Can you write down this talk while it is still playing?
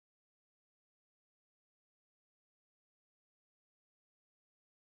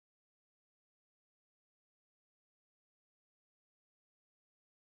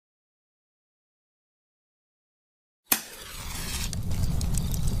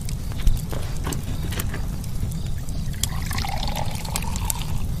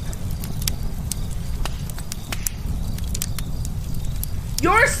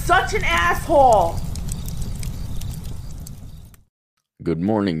such an asshole. Good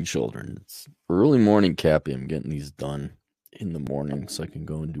morning, children. It's early morning, Cappy. I'm getting these done in the morning so I can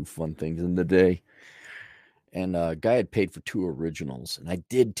go and do fun things in the day. And a guy had paid for 2 originals, and I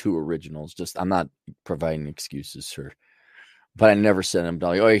did 2 originals. I'm not providing excuses, sir. But I never sent him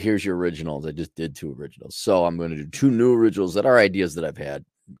down. Oh, here's your originals. I just did 2 originals. So I'm going to do 2 new originals that are ideas that I've had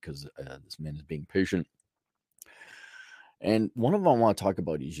because this man is being patient. And one of them I want to talk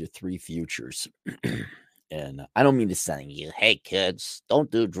about is your 3 futures. And I don't mean to sound you, hey, kids,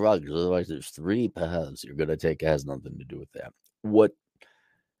 don't do drugs. Otherwise, there's 3 paths you're going to take. It has nothing to do with that. What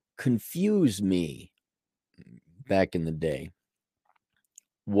confused me back in the day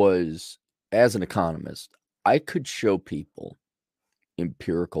was, as an economist, I could show people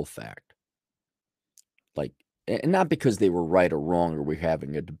empirical fact. Like, and not because they were right or wrong or we're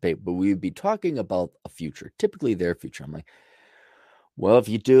having a debate, but we would be talking about a future, typically their future. I'm like, well, if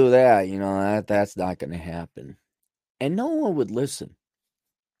you do that, that's not going to happen. And no one would listen.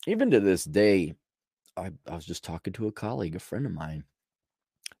 Even to this day, I was just talking to a colleague, a friend of mine.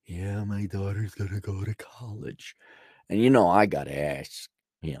 Yeah, my daughter's going to go to college. And, I got to ask,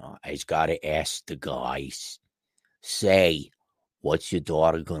 I just got to ask the guys, say, what's your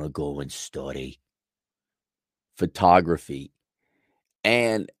daughter going to go and study? Photography.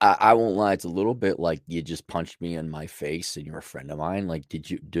 And I won't lie, it's a little bit like you just punched me in my face and you're a friend of mine. Like, did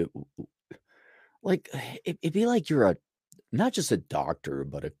you do, like, it'd be like you're not just a doctor,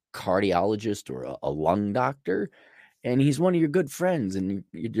 but a cardiologist or a lung doctor. And he's one of your good friends. And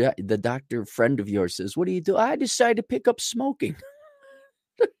the doctor friend of yours says, what do you do? I decided to pick up smoking.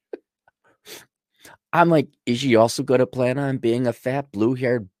 I'm like, is she also going to plan on being a fat,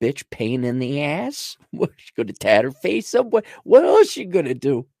 blue-haired bitch pain in the ass? What, she going to tat her face up? What else is she going to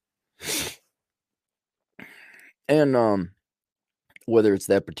do? And whether it's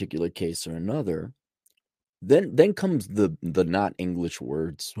that particular case or another, then comes the not English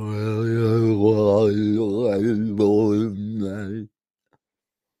words.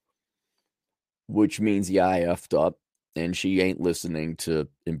 Which means, yeah, I effed up. And she ain't listening to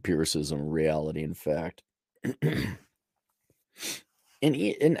empiricism, reality, and fact. and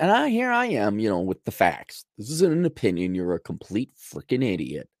here I am, with the facts. This isn't an opinion. You're a complete freaking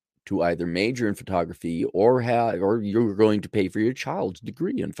idiot to either major in photography or you're going to pay for your child's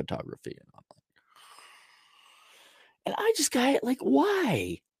degree in photography. And I just got like,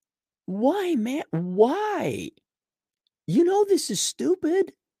 why? Why, man? Why? This is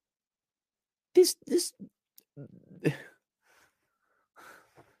stupid. This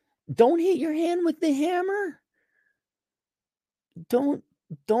don't hit your hand with the hammer. Don't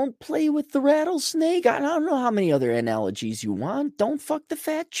play with the rattlesnake. I don't know how many other analogies you want. Don't fuck the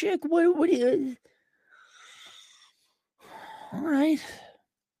fat chick. What do you? All right.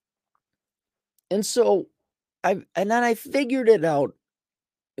 And so then I figured it out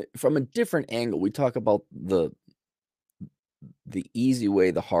from a different angle. We talk about the easy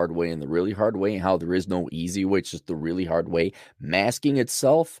way, the hard way, and the really hard way, and how there is no easy way. It's just the really hard way. Masking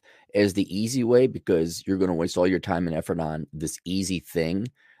itself as the easy way because you're going to waste all your time and effort on this easy thing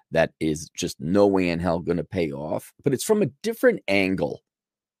that is just no way in hell going to pay off. But it's from a different angle.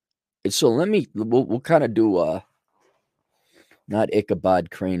 And so we'll kind of do not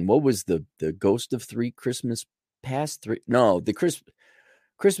Ichabod Crane. What was the Ghost of Three Christmas Past? The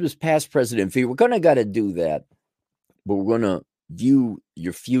Christmas Past President Fee. We're going to got to do that. But we're going to view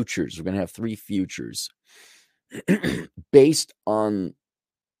your futures. We're going to have 3 futures based on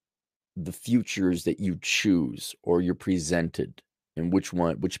the futures that you choose or you're presented and which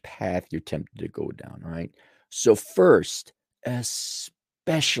path you're tempted to go down, right? So first,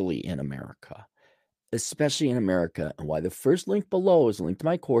 especially in America, and why the first link below is a link to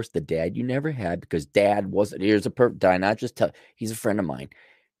my course, The Dad You Never Had, because dad wasn't, here's a perfect dad, not just tell, he's a friend of mine,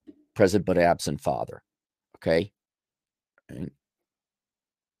 present but absent father, okay? And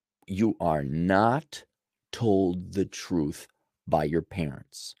you are not told the truth by your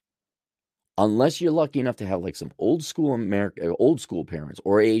parents. Unless you're lucky enough to have like some old school parents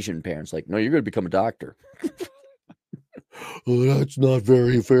or Asian parents, like, no, you're going to become a doctor. Oh, that's not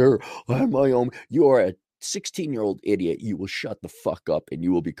very fair. I'm my own. You are a 16-year-old idiot. You will shut the fuck up and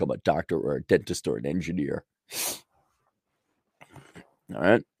you will become a doctor or a dentist or an engineer. All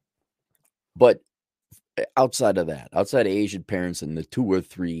right. But outside of Asian parents and the 2 or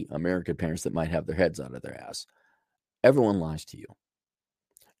 3 American parents that might have their heads out of their ass, everyone lies to you.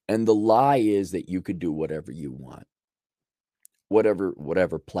 And the lie is that you could do whatever you want.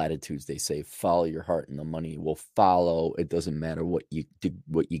 Whatever platitudes they say, follow your heart and the money will follow. It doesn't matter what you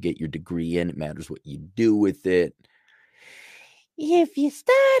get your degree in. It matters what you do with it. if you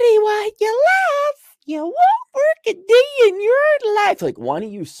study what you love, you won't work a day in your life. Like, why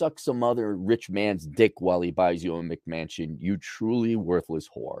don't you suck some other rich man's dick while he buys you a McMansion? You truly worthless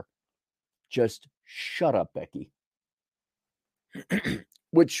whore. Just shut up, Becky.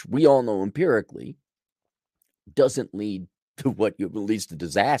 Which we all know empirically doesn't lead to what leads to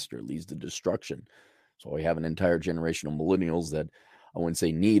disaster, leads to destruction. So we have an entire generation of millennials that I wouldn't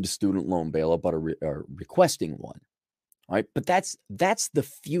say need a student loan bailout, but are requesting one. All right, but that's the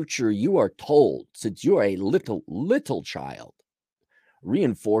future you are told since you're a little child,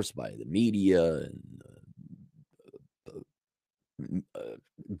 reinforced by the media and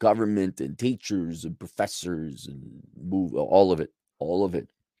government and teachers and professors and all of it.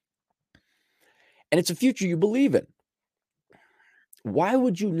 And it's a future you believe in. Why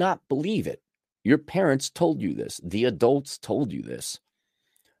would you not believe it? Your parents told you this. The adults told you this.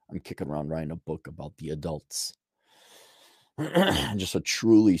 I'm kicking around writing a book about the adults. Just how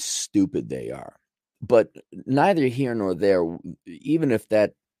truly stupid they are. But neither here nor there, even if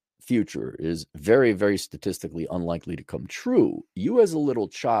that future is very, very statistically unlikely to come true, you as a little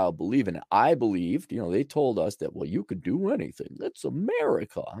child believe in it. I believed, they told us that, well, you could do anything. That's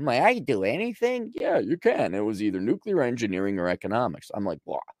America. I'm like, I can do anything? Yeah, you can. It was either nuclear engineering or economics. I'm like,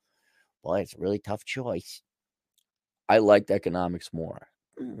 wow, boy, it's a really tough choice. I liked economics more.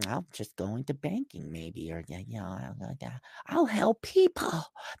 I'll just go into banking maybe, or, I'll help people.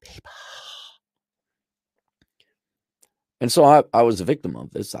 And so I was a victim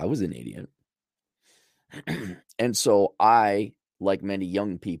of this. I was an idiot. And so I, like many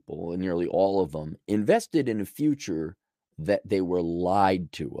young people, and nearly all of them, invested in a future that they were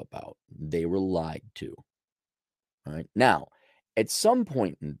lied to about. They were lied to. All right. Now, at some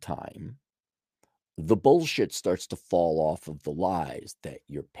point in time, the bullshit starts to fall off of the lies that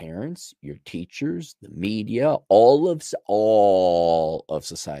your parents, your teachers, the media, all of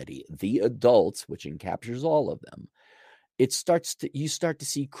society, the adults, which encaptures all of them, you start to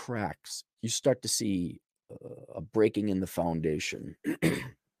see cracks. You start to see a breaking in the foundation.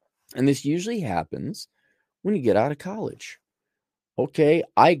 And this usually happens when you get out of college. Okay,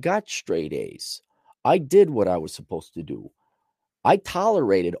 I got straight A's. I did what I was supposed to do. I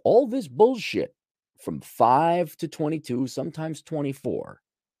tolerated all this bullshit from 5 to 22, sometimes 24.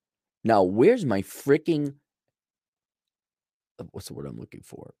 Now, where's my freaking, what's the word I'm looking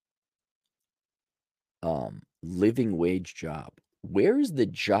for? Living wage job. Where is the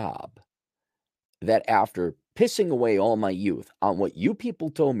job that after pissing away all my youth on what you people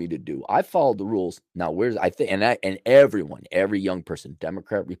told me to do, I followed the rules. Now, and everyone, every young person,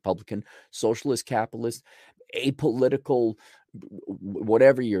 Democrat, Republican, socialist, capitalist, apolitical,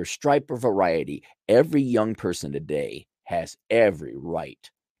 whatever your stripe or variety, every young person today has every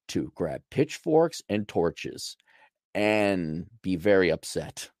right to grab pitchforks and torches and be very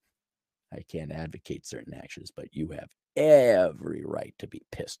upset. I can't advocate certain actions, but you have every right to be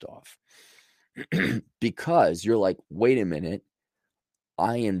pissed off because you're like, wait a minute,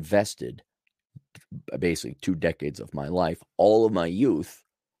 I invested basically 2 decades of my life, all of my youth,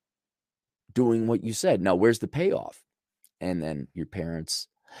 doing what you said. Now, where's the payoff? And then your parents,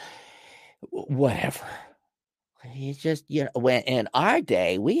 whatever. It's just, when in our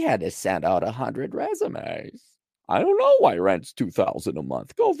day, we had to send out 100 resumes. I don't know why rent's $2,000 a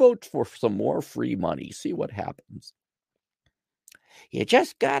month. Go vote for some more free money. See what happens. You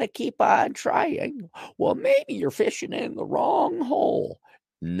just got to keep on trying. Well, maybe you're fishing in the wrong hole.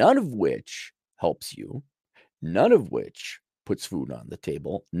 None of which helps you. None of which puts food on the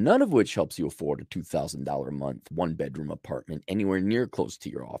table. None of which helps you afford a $2,000 a month, 1-bedroom apartment anywhere near close to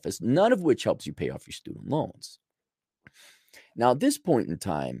your office. None of which helps you pay off your student loans. Now, at this point in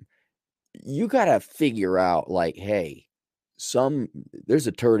time, you got to figure out, like, hey, there's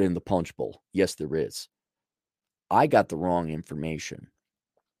a turd in the punch bowl. Yes, there is. I got the wrong information.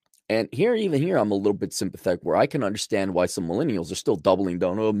 And even here, I'm a little bit sympathetic where I can understand why some millennials are still doubling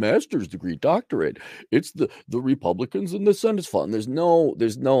down on a master's degree, doctorate. It's the Republicans and the Senate's fault. And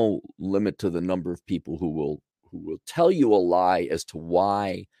there's no limit to the number of people who will tell you a lie as to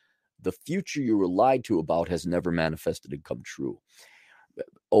why the future you were lied to about has never manifested and come true.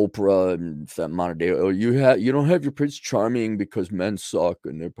 Oprah and that modern day, you don't have your Prince Charming because men suck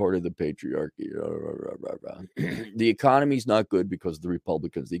and they're part of the patriarchy. The economy's not good because of the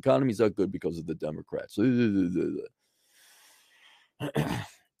Republicans. The economy's not good because of the Democrats.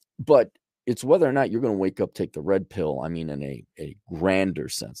 But it's whether or not you're going to wake up, take the red pill. I mean, in a grander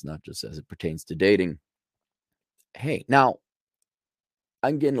sense, not just as it pertains to dating. Hey, now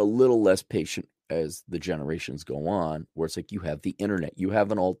I'm getting a little less patient as the generations go on, where it's like you have the internet, you have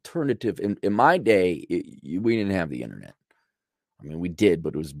an alternative. In my day, we didn't have the internet. I mean, we did,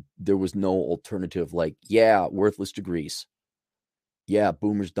 but there was no alternative. Like, yeah, worthless degrees. Yeah,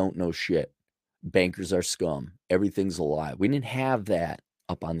 boomers don't know shit. Bankers are scum. Everything's a lie. We didn't have that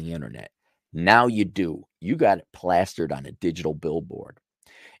up on the internet. Now you do. You got it plastered on a digital billboard.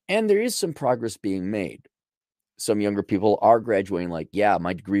 And there is some progress being made. Some younger people are graduating like, yeah,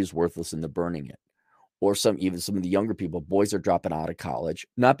 my degree is worthless and they're burning it. Or even some of the younger people, boys are dropping out of college,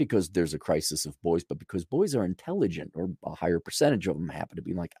 not because there's a crisis of boys, but because boys are intelligent, or a higher percentage of them happen to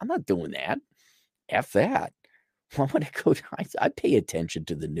be like, I'm not doing that. F that. Why would I go? I pay attention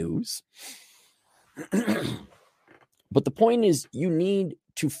to the news. But the point is, you need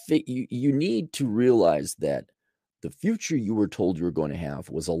to realize that the future you were told you were going to have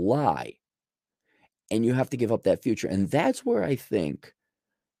was a lie. And you have to give up that future. And that's where I think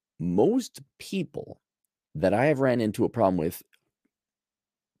most people that I have ran into a problem with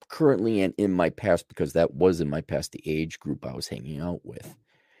currently and in my past, because that was in my past, the age group I was hanging out with,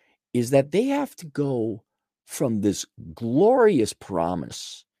 is that they have to go from this glorious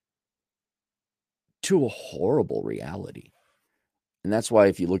promise to a horrible reality. And that's why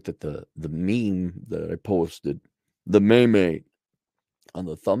if you looked at the meme that I posted, the meme on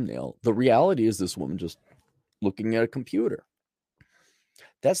the thumbnail, the reality is this woman just looking at a computer.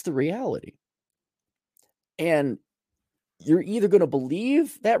 That's the reality. And you're either going to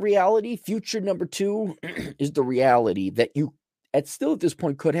believe that reality, future number 2 is the reality that you at this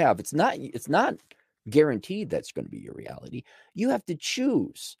point could have. It's not guaranteed that's going to be your reality. You have to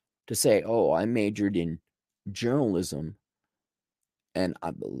choose to say, oh, I majored in journalism, and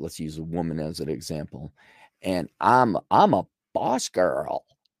let's use a woman as an example, and I'm a boss girl,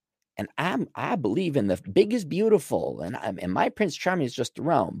 and I believe in the big is beautiful, and my Prince Charming is just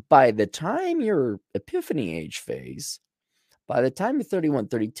around. By the time your epiphany age phase, by the time you're 31,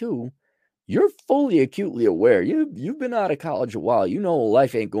 32, you're fully acutely aware. You've been out of college a while. You know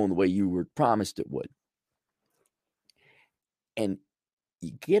life ain't going the way you were promised it would. And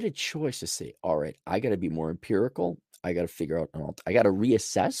you get a choice to say, all right, I got to be more empirical. I got to figure out, I got to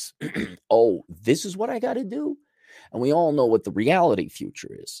reassess. Oh, this is what I got to do. And we all know what the reality future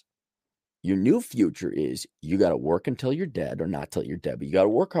is. Your new future is you got to work until you're dead, or not till you're dead, but you got to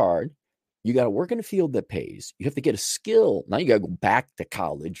work hard. You got to work in a field that pays. You have to get a skill. Now you got to go back to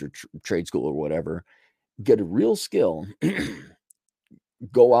college or trade school or whatever, get a real skill,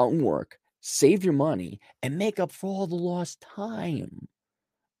 go out and work, save your money, and make up for all the lost time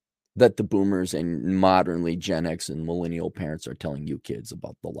that the boomers and modernly Gen X and millennial parents are telling you kids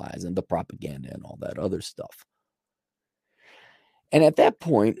about the lies and the propaganda and all that other stuff. And at that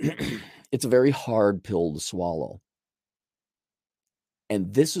point, it's a very hard pill to swallow.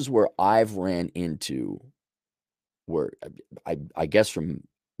 And this is where I've ran into, where I guess from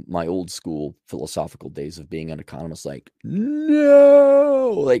my old school philosophical days of being an economist, like, no,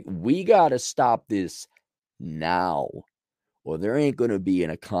 like, we got to stop this now, or there ain't going to be an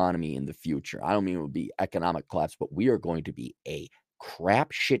economy in the future. I don't mean it would be economic collapse, but we are going to be a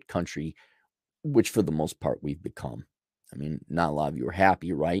crap shit country, which for the most part we've become. I mean, not a lot of you are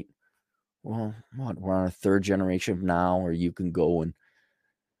happy, right? Well, we're on our 3rd generation now, or you can go and,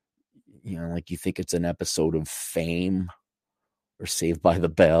 like, you think it's an episode of Fame or Saved by the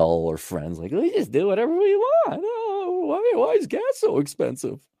Bell or Friends. Like, we just do whatever we want. Oh, I mean, why is gas so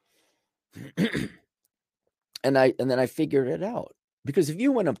expensive? And then I figured it out. Because if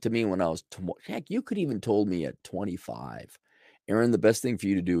you went up to me when I was, heck, you could even told me at 25, Aaron, the best thing for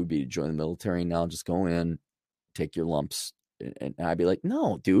you to do would be to join the military now. Just go in, take your lumps. And I'd be like,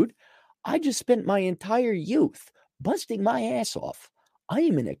 no, dude, I just spent my entire youth busting my ass off. I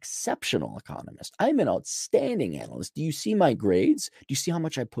am an exceptional economist. I'm an outstanding analyst. Do you see my grades? Do you see how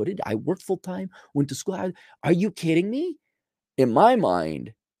much I put in? I worked full time, went to school. Are you kidding me? In my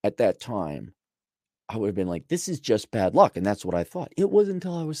mind at that time, I would have been like, this is just bad luck. And that's what I thought. It wasn't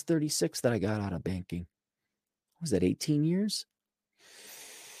until I was 36 that I got out of banking. Was that 18 years?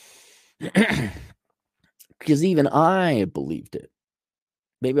 Because even I believed it.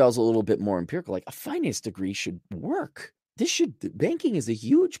 Maybe I was a little bit more empirical, like a finance degree should work. Banking is a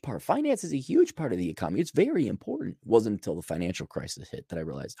huge part. Finance is a huge part of the economy. It's very important. It wasn't until the financial crisis hit that I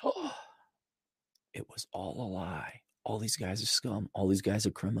realized, oh, it was all a lie. All these guys are scum. All these guys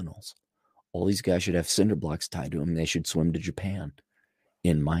are criminals. All these guys should have cinder blocks tied to them. They should swim to Japan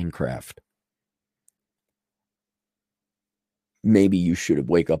in Minecraft. Maybe you should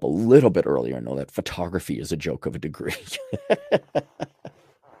wake up a little bit earlier and know that photography is a joke of a degree.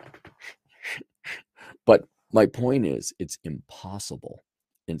 But my point is, it's impossible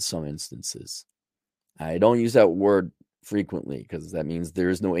in some instances. I don't use that word frequently, because that means there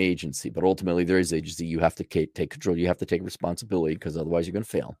is no agency. But ultimately, there is agency. You have to take control. You have to take responsibility, because otherwise you're going to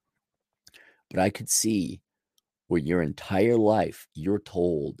fail. But I could see where your entire life you're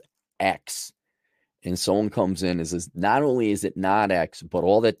told X, and someone comes in and says, not only is it not X, but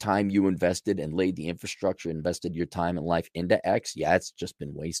all that time you invested and laid the infrastructure, invested your time and life into X, yeah, it's just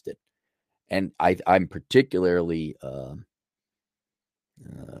been wasted. And I'm particularly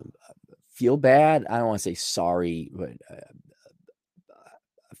feel bad. I don't want to say sorry, but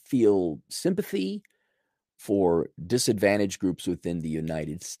feel sympathy for disadvantaged groups within the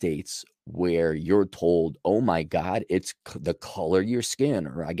United States, where you're told, oh my God, it's the color of your skin,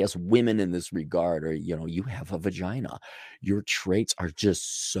 or I guess women in this regard, or, you have a vagina. Your traits are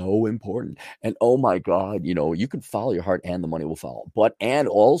just so important. And oh my God, you can follow your heart and the money will follow. And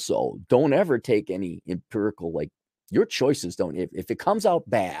also, don't ever take any empirical, like, your choices don't, if it comes out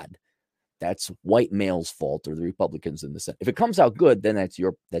bad, that's white male's fault, or the Republicans in the Senate. If it comes out good, then that's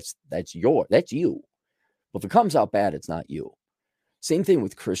you. But if it comes out bad, it's not you. Same thing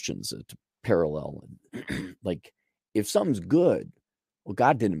with Christians, to parallel. Like, if something's good, well,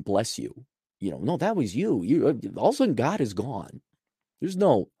 God didn't bless you. No, that was you. All of a sudden, God is gone.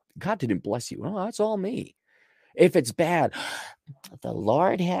 God didn't bless you. Oh, that's all me. If it's bad, the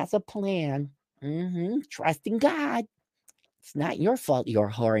Lord has a plan. Trust in God. It's not your fault you're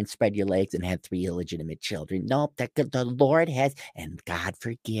a whore and spread your legs and have 3 illegitimate children. Nope, the Lord has, and God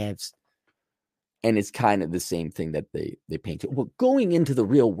forgives. And it's kind of the same thing that they paint it. Well, going into the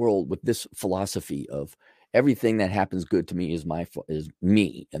real world with this philosophy of everything that happens good to me is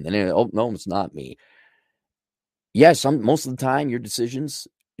me, and then oh no, it's not me. Yes, most of the time your decisions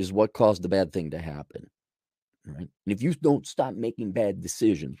is what caused the bad thing to happen, right? And if you don't stop making bad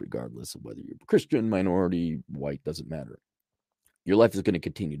decisions, regardless of whether you're Christian, minority, white, doesn't matter, your life is going to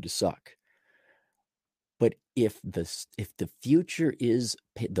continue to suck. But if the future is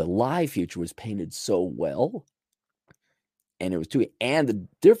the lie future was painted so well, and it was and the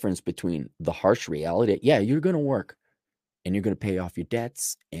difference between the harsh reality, yeah, you're going to work and you're going to pay off your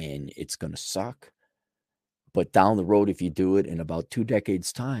debts and it's going to suck. But down the road, if you do it in about 2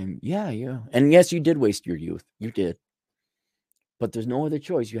 decades time, yeah. And yes, you did waste your youth. You did. But there's no other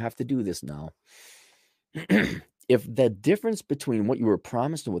choice. You have to do this now. If the difference between what you were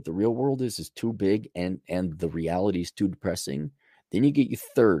promised and what the real world is too big, and the reality is too depressing, then you get your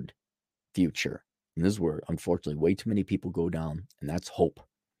third future. And this is where, unfortunately, way too many people go down, and that's hope.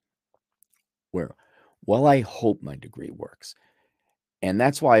 Where, well, I hope my degree works. And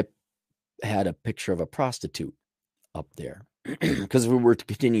that's why I had a picture of a prostitute up there. Because if we were to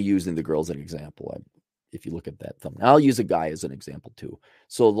continue using the girl as an example, if you look at that thumbnail, I'll use a guy as an example too.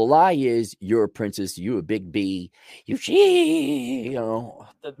 So the lie is you're a princess, you a big B, the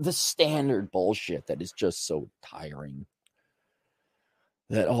standard bullshit that is just so tiring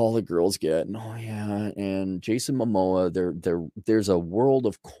that all the girls get. Oh yeah, and Jason Momoa, there's a world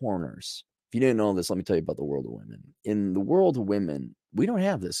of corners. If you didn't know this, let me tell you about the world of women. In the world of women, we don't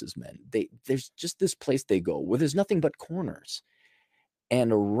have this as men. There's just this place they go where there's nothing but corners.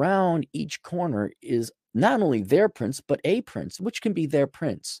 And around each corner is not only their prince, but a prince, which can be their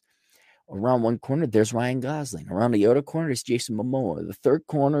prince. Around one corner, there's Ryan Gosling. Around the other corner, there's Jason Momoa. The third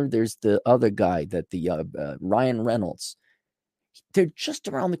corner, there's the other guy, Ryan Reynolds. They're just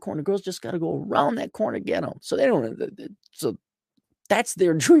around the corner. Girls just got to go around that corner to get them. So they don't. So that's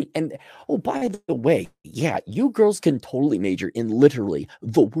their dream. And oh, by the way, yeah, you girls can totally major in literally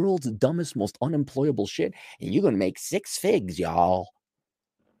the world's dumbest, most unemployable shit, and you're gonna make 6 figs, y'all.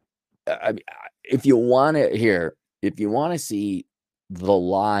 I mean, if you want to see the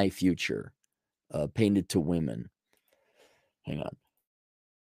lie future painted to women, hang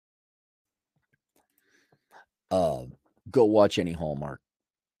on. Go watch any Hallmark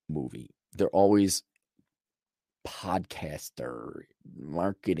movie. They're always podcaster,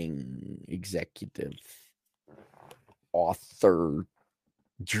 marketing executive, author,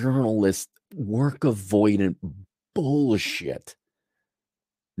 journalist, work avoidant bullshit.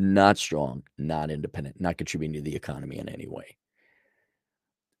 Not strong, not independent, not contributing to the economy in any way.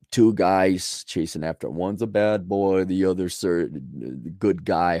 2 guys chasing after it. One's a bad boy, the other's good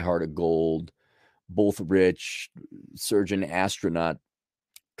guy, heart of gold, both rich, surgeon, astronaut,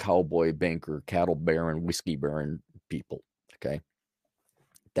 cowboy, banker, cattle baron, whiskey baron people. Okay.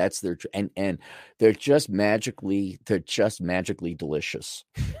 That's their, and they're just magically delicious.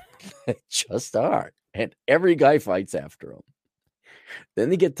 They just are. And every guy fights after them. Then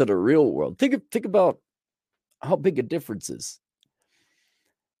they get to the real world. Think about how big a difference is.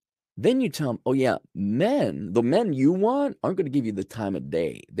 Then you tell them, oh yeah, the men you want aren't going to give you the time of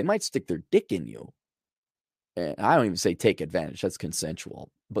day. They might stick their dick in you, And I don't even say take advantage. That's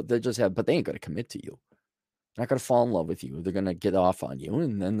consensual. But they ain't going to commit to you. They're not going to fall in love with you. They're going to get off on you,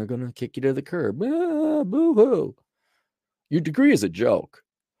 and then they're going to kick you to the curb. Ah, boo-hoo. Your degree is a joke.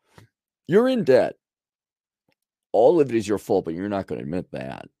 You're in debt. All of it is your fault, but you're not going to admit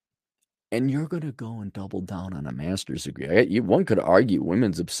that. And you're going to go and double down on a master's degree. One could argue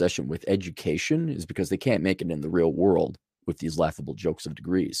women's obsession with education is because they can't make it in the real world with these laughable jokes of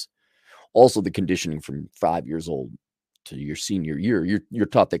degrees. Also, the conditioning from 5 years old to your senior year, you're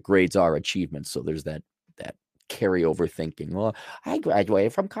taught that grades are achievements. So there's that carryover thinking. Well, I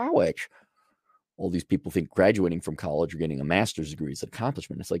graduated from college. All these people think graduating from college or getting a master's degree is an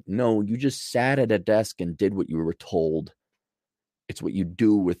accomplishment. It's like, no, you just sat at a desk and did what you were told. It's what you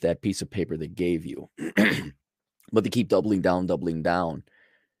do with that piece of paper they gave you. But they keep doubling down.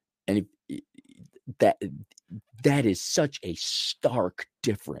 And that is such a stark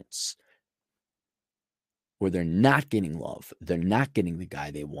difference where they're not getting love. They're not getting the guy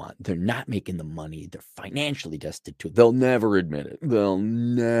they want. They're not making the money. They're financially destitute. They'll never admit it. They'll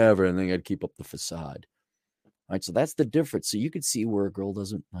never. And they got to keep up the facade. All right. So that's the difference. So you can see where a girl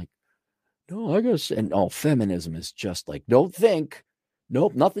doesn't like, no, I guess. And feminism is just like, don't think.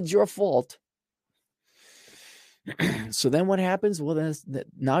 Nope, nothing's your fault. So then what happens? Well,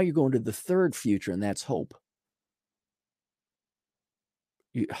 now you're going to the third future, and that's hope.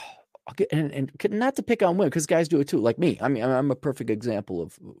 And not to pick on women, because guys do it too, like me. I mean, I'm a perfect example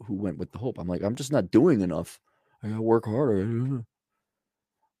of who went with the hope. I'm like, I'm just not doing enough. I gotta work harder.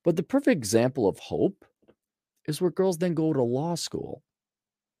 But the perfect example of hope is where girls then go to law school.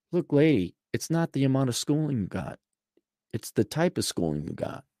 Look, lady, it's not the amount of schooling you got. It's the type of schooling you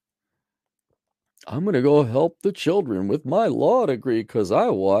got. I'm going to go help the children with my law degree because I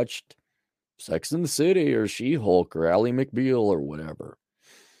watched Sex and the City or She-Hulk or Ally McBeal or whatever.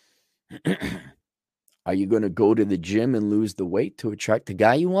 Are you going to go to the gym and lose the weight to attract the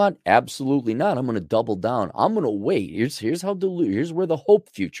guy you want? Absolutely not. I'm going to double down. I'm going to wait. Here's where the hope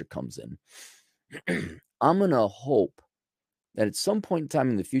future comes in. I'm going to hope that at some point in time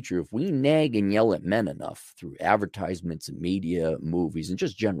in the future, if we nag and yell at men enough through advertisements and media, movies, and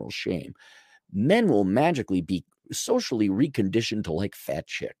just general shame, men will magically be socially reconditioned to like fat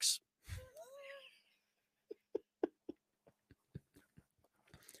chicks.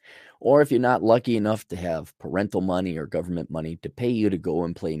 Or if you're not lucky enough to have parental money or government money to pay you to go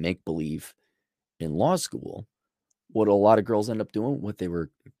and play make-believe in law school, what a lot of girls end up doing, what they were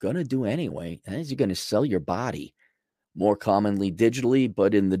going to do anyway, is you're going to sell your body. More commonly digitally,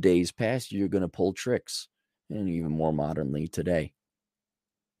 but in the days past, you're going to pull tricks, and even more modernly today.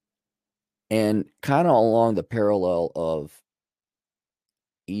 And kind of along the parallel of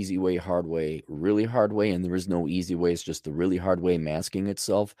easy way, hard way, really hard way, and there is no easy way, it's just the really hard way masking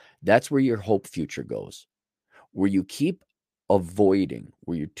itself, that's where your hope future goes. Where you keep avoiding,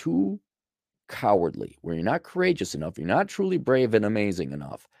 where you're too cowardly, where you're not courageous enough, you're not truly brave and amazing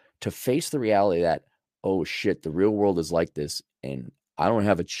enough to face the reality that, oh shit, the real world is like this, and I don't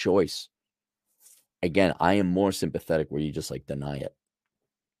have a choice. Again, I am more sympathetic where you just like deny it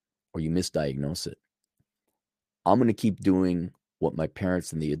or you misdiagnose it. I'm going to keep doing what my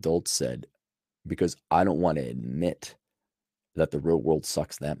parents and the adults said because I don't want to admit that the real world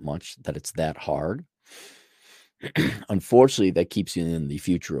sucks that much, that it's that hard. Unfortunately, that keeps you in the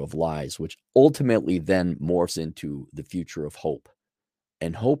future of lies, which ultimately then morphs into the future of hope.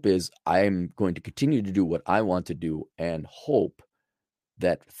 And hope is I'm going to continue to do what I want to do and hope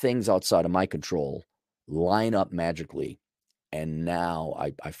that things outside of my control line up magically. And now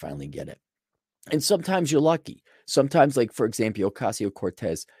I finally get it. And sometimes you're lucky. Sometimes, like, for example,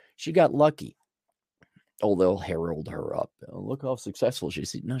 Ocasio-Cortez, she got lucky. Oh, they'll herald her up. Oh, look how successful she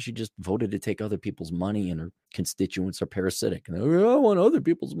is. No, she just voted to take other people's money and her constituents are parasitic. And I want other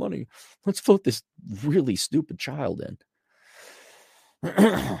people's money. Let's vote this really stupid child in.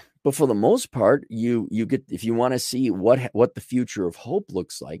 But for the most part, you get, if you want to see what the future of hope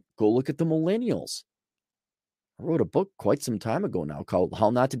looks like, go look at the millennials. I wrote a book quite some time ago now called How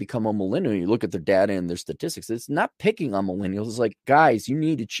Not to Become a Millennial. You look at their data and their statistics. It's not picking on millennials. It's like, guys, you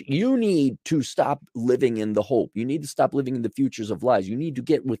need to stop living in the hope. You need to stop living in the futures of lies. You need to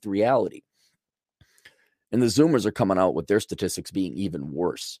get with reality. And the Zoomers are coming out with their statistics being even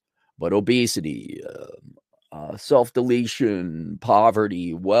worse. But obesity, self-deletion,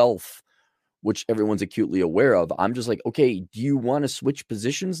 poverty, wealth, which everyone's acutely aware of. I'm just like, okay, do you want to switch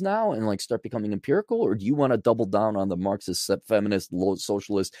positions now and like start becoming empirical? Or do you want to double down on the Marxist, feminist,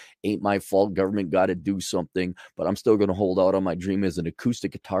 socialist, ain't my fault, government got to do something, but I'm still going to hold out on my dream as an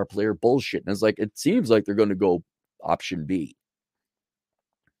acoustic guitar player bullshit? And it's like, it seems like they're going to go option B.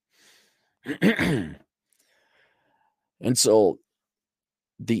 And so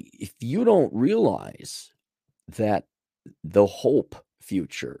if you don't realize that the hope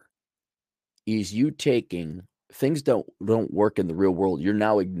future is you taking things don't work in the real world, you're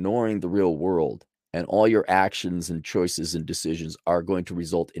now ignoring the real world, and all your actions and choices and decisions are going to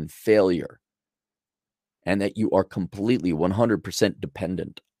result in failure, and that you are completely 100%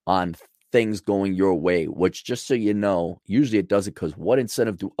 dependent on things going your way, which, just so you know, usually it doesn't, because what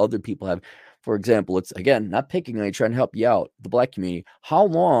incentive do other people have? For example, it's, again, not picking on you, trying to help you out, the Black community. How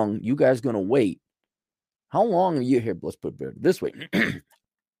long you guys going to wait? How long are you here? Let's put it this way.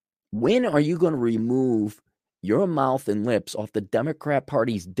 When are you going to remove your mouth and lips off the Democrat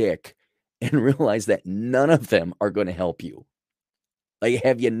Party's dick and realize that none of them are going to help you? Like,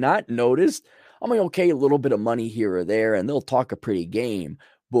 have you not noticed? I mean, okay, a little bit of money here or there, and they'll talk a pretty game.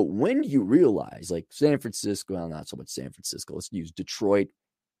 But when do you realize, like San Francisco, well, not so much San Francisco, let's use Detroit,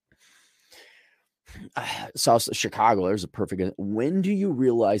 South Chicago, there's a perfect. When do you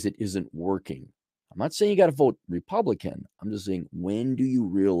realize it isn't working? I'm not saying you got to vote Republican. I'm just saying, when do you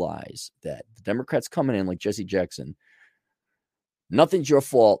realize that the Democrats coming in like Jesse Jackson, nothing's your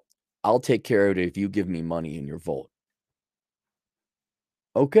fault, I'll take care of it if you give me money in your vote?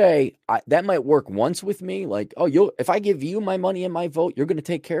 Okay, that might work once with me. Like, oh, if I give you my money and my vote, you're going to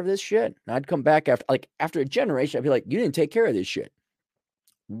take care of this shit. And I'd come back after a generation, I'd be like, you didn't take care of this shit.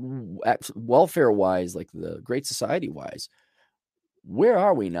 Welfare-wise, like the Great Society-wise, where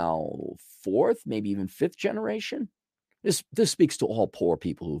are we now? Fourth, maybe even fifth generation? This speaks to all poor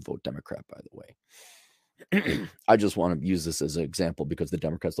people who vote Democrat, by the way. I just want to use this as an example because the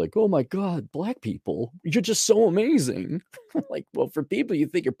Democrats are like, oh my God, Black people, you're just so amazing. Like, well, for people you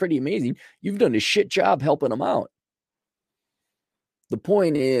think you're pretty amazing, you've done a shit job helping them out. The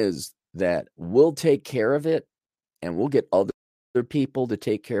point is that we'll take care of it, and we'll get other people to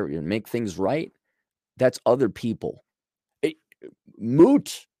take care of it and make things right. That's other people.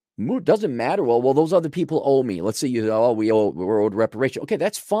 Moot doesn't matter. Well, those other people owe me. Let's say we're owed reparation. Okay,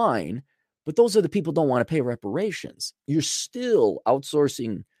 that's fine. But those other people don't want to pay reparations. You're still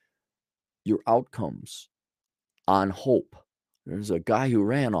outsourcing your outcomes on hope. There's a guy who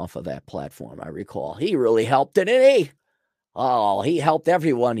ran off of that platform, I recall. He really helped, didn't he? Oh, he helped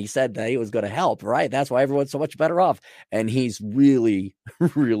everyone. He said that he was going to help, right? That's why everyone's so much better off. And he's really,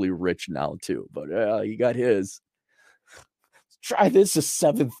 really rich now, too. But he got his. Try this a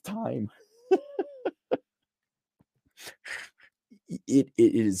seventh time. It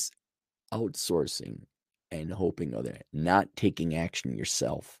is outsourcing and hoping other, not taking action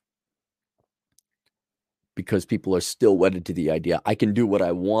yourself. Because people are still wedded to the idea, I can do what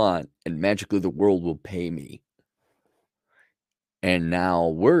I want and magically the world will pay me. And now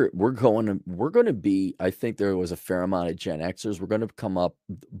we're going to be, I think there was a fair amount of Gen Xers. We're going to come up.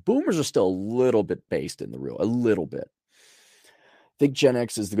 Boomers are still a little bit based in the real, a little bit. I think Gen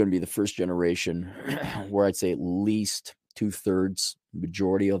X is going to be the first generation where I'd say at least 2/3,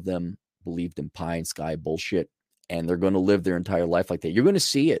 majority of them believed in pie in sky bullshit. And they're going to live their entire life like that. You're going to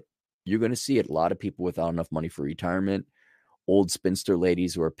see it. You're going to see it. A lot of people without enough money for retirement, old spinster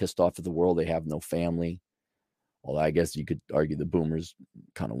ladies who are pissed off at the world. They have no family. Well, I guess you could argue the boomers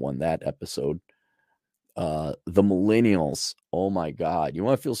kind of won that episode. The millennials. Oh my God. You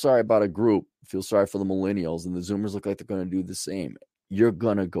want to feel sorry about a group, feel sorry for the millennials, and the Zoomers look like they're going to do the same. You're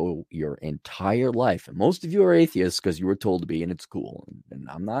going to go your entire life. And most of you are atheists because you were told to be, and it's cool. And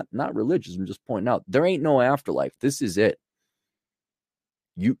I'm not religious. I'm just pointing out there ain't no afterlife. This is it.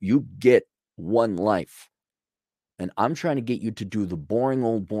 You get one life. And I'm trying to get you to do the boring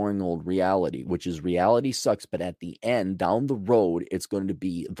old reality, which is reality sucks. But at the end, down the road, it's going to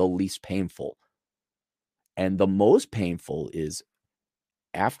be the least painful. And the most painful is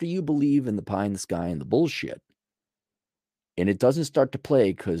after you believe in the pie in the sky and the bullshit, and it doesn't start to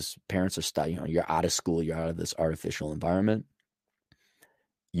play because parents are studying, you're out of school, you're out of this artificial environment.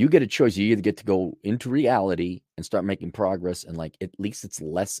 You get a choice. You either get to go into reality and start making progress, and like at least it's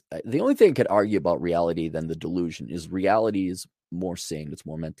less. The only thing I could argue about reality than the delusion is reality is more sane. It's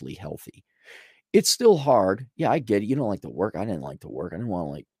more mentally healthy. It's still hard. Yeah, I get it. You don't like to work. I didn't like to work. I didn't want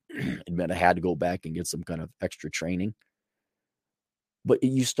to like admit I had to go back and get some kind of extra training. But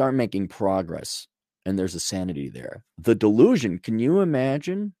you start making progress, and there's a sanity there. The delusion. Can you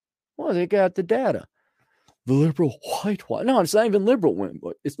imagine? Well, they got the data. The liberal white women. No, it's not even liberal women.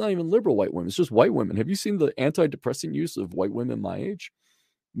 It's not even liberal white women. It's just white women. Have you seen the antidepressant use of white women my age?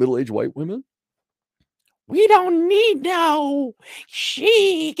 Middle-aged white women? We don't need no.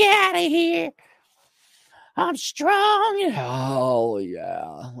 She get out of here. I'm strong. Oh,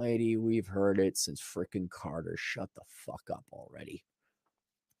 yeah. Lady, we've heard it since frickin' Carter. Shut the fuck up already.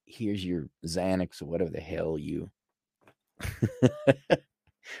 Here's your Xanax or whatever the hell you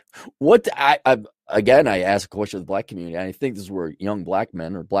What I again, I ask a question of the black community. And I think this is where young black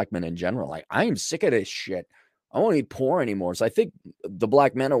men or black men in general, like, I am sick of this shit. I won't be poor anymore. So I think the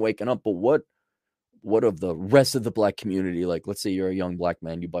black men are waking up. But what of the rest of the black community? Like, let's say you're a young black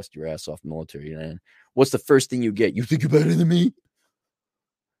man, you bust your ass off military, and what's the first thing you get? You think you're better than me?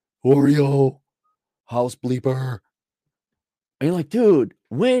 Oreo, house bleeper. And you're like, dude,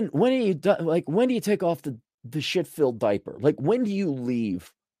 when are you done? Like, when do you take off the shit filled diaper? Like, when do you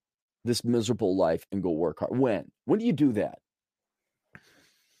leave this miserable life and go work hard? When do you do that?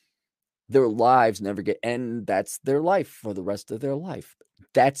 Their lives never get, and that's their life for the rest of their life.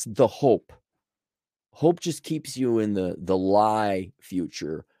 That's the hope. Hope just keeps you in the lie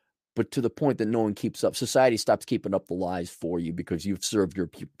future, but to the point that no one keeps up. Society stops keeping up the lies for you because you've served your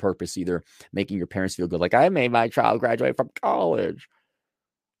purpose, either making your parents feel good, like, I made my child graduate from college,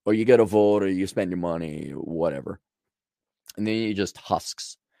 or you get a vote, or you spend your money, whatever. And then you're just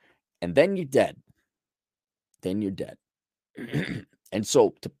husks. And then you're dead. Then you're dead. And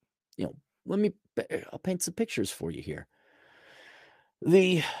so, I'll paint some pictures for you here.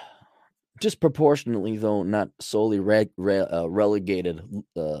 The disproportionately, though not solely relegated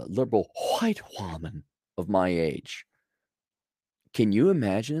liberal white woman of my age. Can you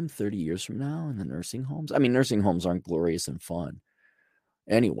imagine him 30 years from now in the nursing homes? I mean, nursing homes aren't glorious and fun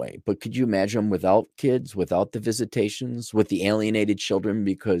anyway, but could you imagine them without kids, without the visitations, with the alienated children?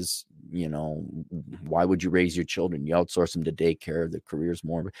 Because, why would you raise your children? You outsource them to daycare, the career's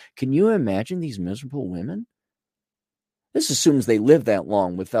more. Can you imagine these miserable women? This assumes they live that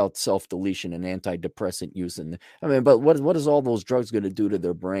long without self-deletion and antidepressant use. But what is all those drugs going to do to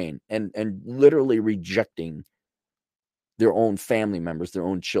their brain? And literally rejecting their own family members, their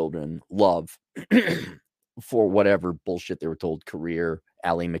own children, love for whatever bullshit they were told, career,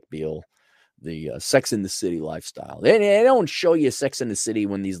 Ally McBeal, the Sex in the City lifestyle. They don't show you Sex in the City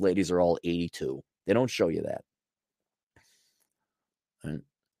when these ladies are all 82. They don't show you that. Right?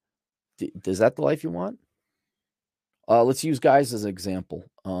 Is that the life you want? Let's use guys as an example.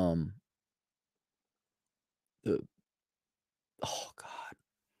 Oh God,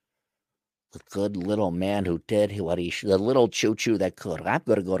 the good little man who did what he should, the little choo-choo that could. I'm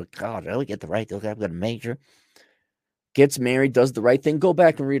going to go to college. I get the right thing. I'm going to major. Gets married, does the right thing. Go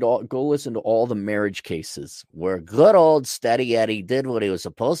back and go listen to all the marriage cases where good old Steady Eddie did what he was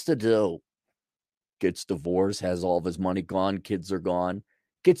supposed to do. Gets divorced, has all of his money gone, kids are gone.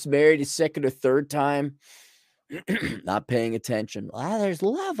 Gets married a second or third time. Not paying attention. There's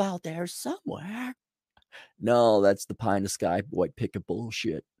love out there somewhere. No, that's the pie in the sky white picket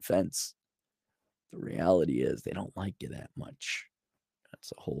bullshit fence. The reality is they don't like you that much.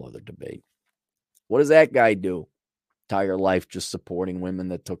 That's a whole other debate. What does that guy do? Entire life just supporting women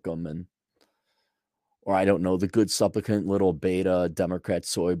that took him, or I don't know, the good supplicant little beta Democrat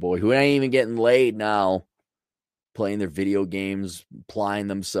soy boy who ain't even getting laid now, playing their video games, plying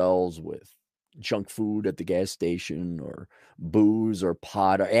themselves with junk food at the gas station, or booze, or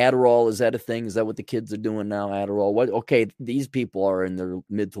pot, or Adderall. Is that a thing? Is that what the kids are doing now? Adderall? What? Okay, these people are in their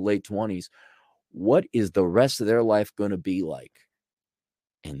mid to late 20s. What is the rest of their life going to be like?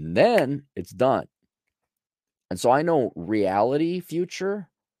 And then it's done. And so I know reality future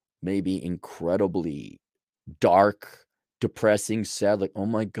may be incredibly dark, depressing, sad, like, oh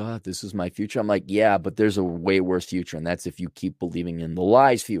my God, this is my future. I'm like, yeah, but there's a way worse future. And that's if you keep believing in the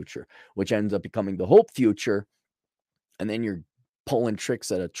lies future, which ends up becoming the hope future. And then you're pulling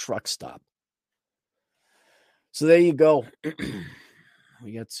tricks at a truck stop. So there you go.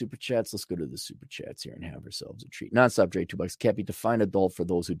 We got super chats. Let's go to the super chats here and have ourselves a treat. Nonstop J, $2. Cappy, define adult for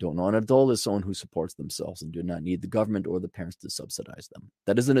those who don't know. An adult is someone who supports themselves and do not need the government or the parents to subsidize them.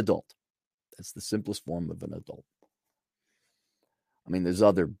 That is an adult. That's the simplest form of an adult. I mean, there's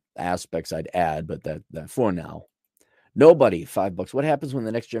other aspects I'd add, but that for now. Nobody, $5. What happens when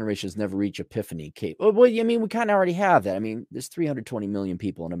the next generations never reach epiphany? Well, I mean, we kind of already have that. I mean, there's 320 million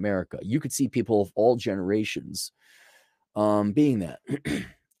people in America. You could see people of all generations being that.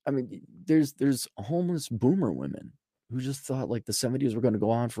 I mean, there's homeless boomer women who just thought like the 70s were going to go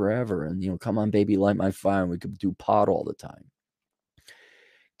on forever, and come on, baby, light my fire, and we could do pot all the time.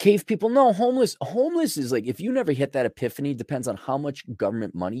 Cave people, no, homeless is like, if you never hit that epiphany, depends on how much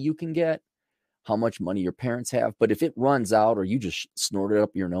government money you can get, how much money your parents have. But if it runs out or you just snort it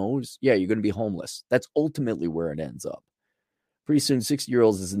up your nose, yeah, you're going to be homeless. That's ultimately where it ends up. Pretty soon,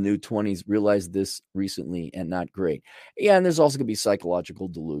 60-year-olds is the new 20s. Realized this recently and not great. Yeah, and there's also going to be psychological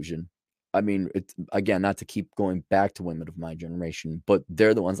delusion. I mean, again, not to keep going back to women of my generation, but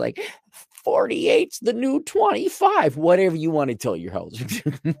they're the ones like, 48's the new 25. Whatever you want to tell your house.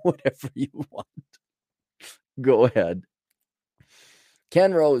 Whatever you want. Go ahead.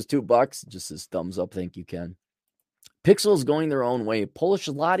 Ken Rowe is $2. Just says thumbs up. Thank you, Ken. Pixels going their own way. Polish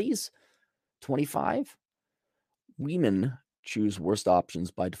Lotties, 25. Women choose worst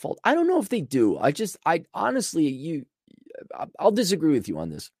options by default. I don't know if they do. I honestly, I'll disagree with you on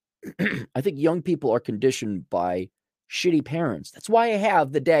this. I think young people are conditioned by shitty parents. That's why I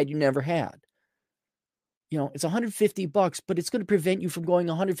have the dad you never had. It's $150, but it's going to prevent you from going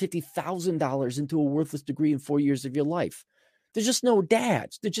 $150,000 into a worthless degree in 4 years of your life. There's just no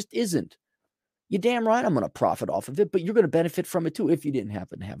dads. There just isn't. You're damn right I'm going to profit off of it, but you're going to benefit from it too if you didn't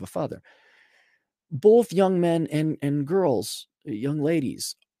happen to have a father. Both young men and girls, young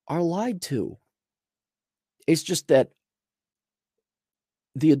ladies, are lied to. It's just that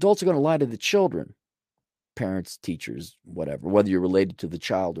the adults are going to lie to the children, parents, teachers, whatever, whether you're related to the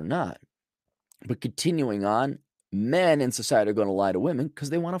child or not. But continuing on, men in society are going to lie to women because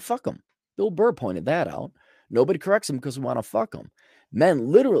they want to fuck them. Bill Burr pointed that out. Nobody corrects them because we want to fuck them.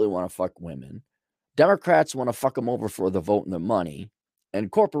 Men literally want to fuck women. Democrats want to fuck them over for the vote and the money.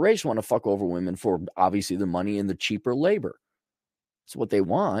 And corporations want to fuck over women for obviously the money and the cheaper labor. That's what they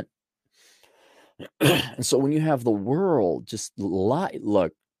want. And so when you have the world just lie,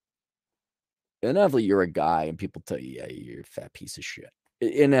 look, inevitably you're a guy and people tell you, yeah, you're a fat piece of shit.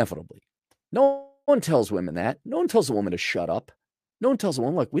 Inevitably. No one tells women that. No one tells a woman to shut up. No one tells a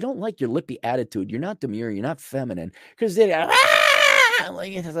woman, look, we don't like your lippy attitude. You're not demure. You're not feminine. Because they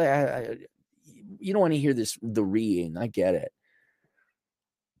like, you don't want to hear this, the reeing. I get it.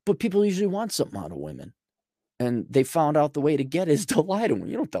 But people usually want something out of women. And they found out the way to get it is to lie to them.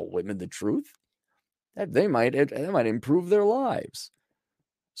 You don't tell women the truth. They might improve their lives.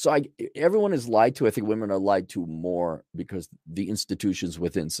 So everyone is lied to. I think women are lied to more because the institutions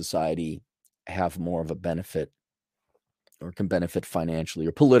within society have more of a benefit or can benefit financially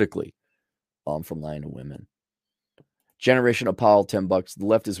or politically from lying to women. Generation Apollo, $10. The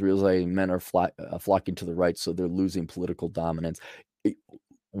left is realizing men are flocking to the right, so they're losing political dominance.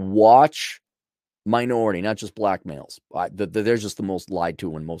 Watch minority, not just black males. They're just the most lied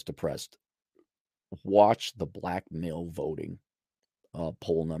to and most oppressed. Watch the black male voting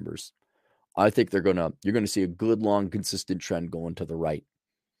poll numbers. I think you're going to see a good, long, consistent trend going to the right.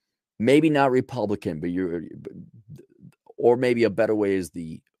 Maybe not Republican, but or maybe a better way is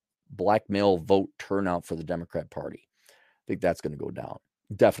the black male vote turnout for the Democrat Party. I think that's going to go down.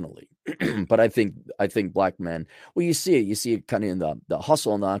 Definitely. But I think black men, well, you see it kind of in the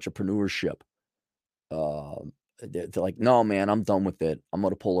hustle and the entrepreneurship. They're like, no, man, I'm done with it. I'm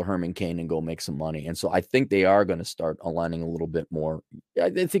going to pull a Herman Cain and go make some money. And so I think they are going to start aligning a little bit more.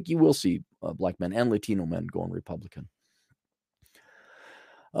 I think you will see black men and Latino men going Republican.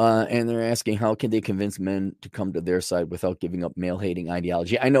 And they're asking, how can they convince men to come to their side without giving up male-hating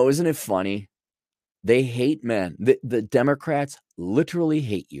ideology? I know, isn't it funny? They hate men. The Democrats literally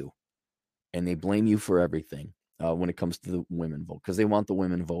hate you, and they blame you for everything when it comes to the women vote, because they want the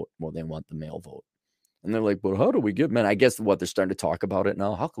women vote more than they want the male vote. And they're like, but how do we get men? I guess what they're starting to talk about it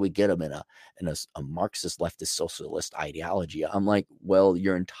now. How can we get them in a Marxist leftist socialist ideology? I'm like, well,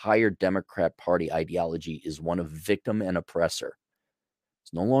 your entire Democrat Party ideology is one of victim and oppressor.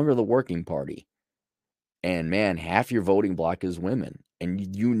 It's no longer the working party. And man, half your voting bloc is women.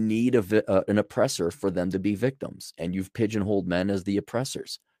 And you need an oppressor for them to be victims. And you've pigeonholed men as the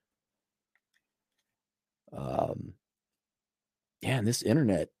oppressors. And this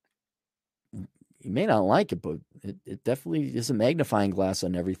internet, you may not like it, but it definitely is a magnifying glass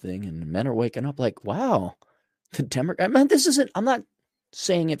on everything. And men are waking up like, wow, the Democrat. Man, I'm not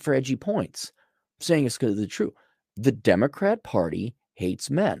saying it for edgy points. I'm saying it's because of the truth. The Democrat Party hates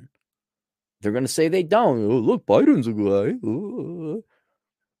men. They're going to say they don't. Oh, look, Biden's a guy. Oh.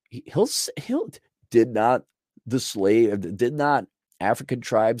 Did not African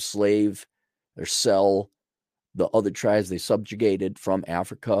tribes slave or sell the other tribes they subjugated from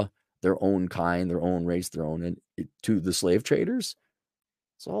Africa, their own kind, their own race, their own, to the slave traders?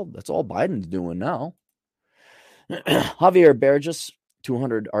 That's all Biden's doing now. Javier Burgess,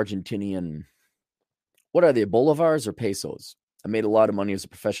 200 Argentinian. What are they, bolivars or pesos? I made a lot of money as a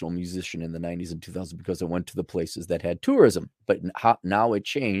professional musician in the 90s and 2000s because I went to the places that had tourism. But now it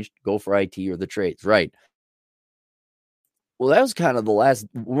changed. Go for IT or the trades. Right. Well, that was kind of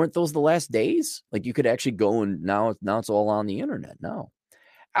weren't those the last days? Like you could actually go and now it's all on the internet now.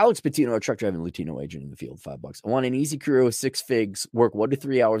 Alex Patino, a truck driving Latino agent in the field, $5. I want an easy career with 6 figs, work 1 to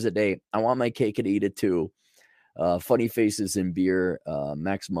 3 hours a day. I want my cake and eat it too. Funny faces and beer,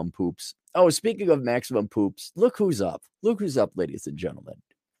 maximum poops. Oh, speaking of maximum poops, look who's up. Look who's up, ladies and gentlemen.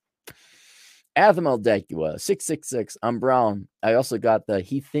 Athamel Decua, 666. I'm Brown. I also got the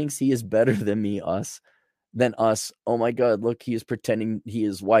he thinks he is better than me, us. than us. Oh my God, look, he is pretending he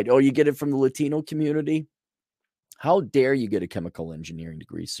is white. Oh, you get it from the Latino community? How dare you get a chemical engineering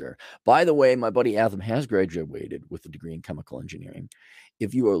degree, sir? By the way, my buddy Atham has graduated with a degree in chemical engineering.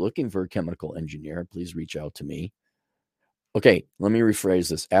 If you are looking for a chemical engineer, please reach out to me. Okay, let me rephrase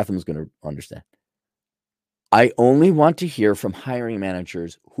this. Atham's going to understand. I only want to hear from hiring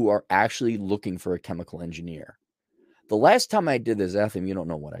managers who are actually looking for a chemical engineer. The last time I did this, Atham, you don't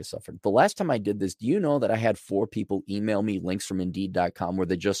know what I suffered. The last time I did this, do you know that I had 4 people email me links from Indeed.com where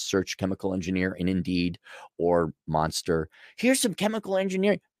they just search chemical engineer in Indeed or Monster? Here's some chemical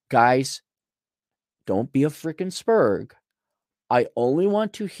engineering. Guys, don't be a freaking spurg. I only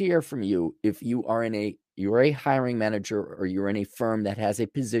want to hear from you if you're a hiring manager or you're in a firm that has a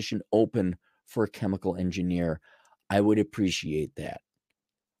position open for a chemical engineer. I would appreciate that.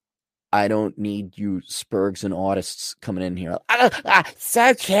 I don't need you spurgs and autists coming in here.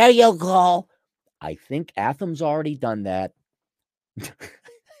 Sir, here you go. I think Atham's already done that.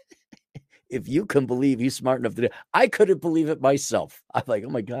 If you can believe he's smart enough to do it, I couldn't believe it myself. I'm like, oh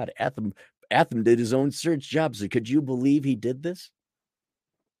my God, Atham did his own search job. So could you believe he did this?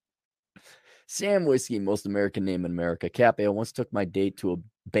 Sam Whiskey, most American name in America. Cappy, I once took my date to a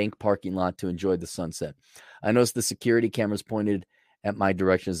bank parking lot to enjoy the sunset. I noticed the security cameras pointed at my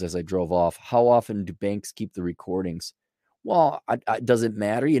directions as I drove off. How often do banks keep the recordings? Well, does it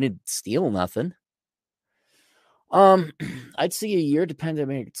matter? You didn't steal nothing. I'd say a year. Depends. I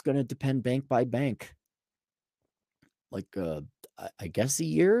mean, it's going to depend bank by bank. Like, I guess a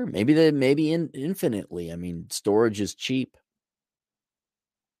year. Maybe infinitely. I mean, storage is cheap.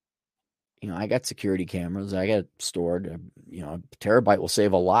 You know, I got security cameras. I got stored. You know, a terabyte will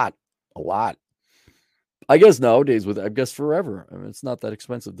save a lot. I guess nowadays forever. I mean, it's not that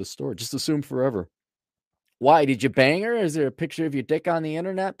expensive to store. Just assume forever. Why? Did you bang her? Is there a picture of your dick on the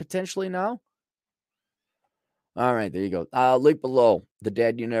internet potentially now? All right, there you go. Link below. The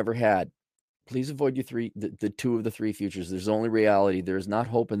dad you never had. Please avoid the 2 of the 3 futures. There's only reality. There is not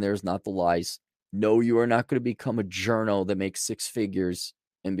hope and there's not the lies. No, you are not going to become a journo that makes 6 figures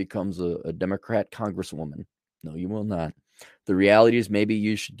and becomes a Democrat congresswoman. No, you will not. The reality is maybe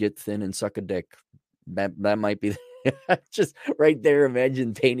you should get thin and suck a dick. That might be just right there.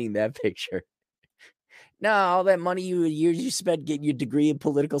 Imagine painting that picture. No, all that money you spent getting your degree in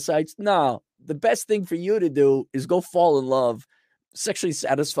political science. No, the best thing for you to do is go fall in love, sexually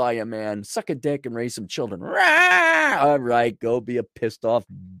satisfy a man, suck a dick, and raise some children. Rah! All right, go be a pissed off,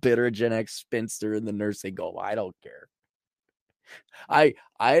 bitter Gen X spinster in the nursing home. I don't care. I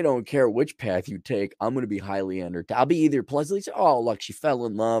don't care which path you take. I'm going to be highly entertained. I'll be either pleasantly, oh, look, she fell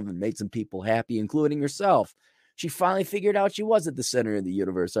in love and made some people happy, including herself. She finally figured out she was at the center of the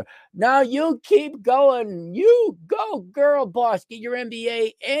universe. So now you keep going. You go, girl boss. Get your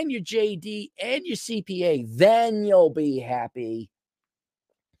MBA and your JD and your CPA. Then you'll be happy.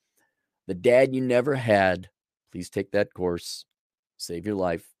 The dad you never had. Please take that course. Save your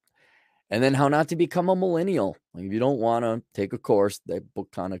life. And then how not to become a millennial. Like if you don't want to take a course, that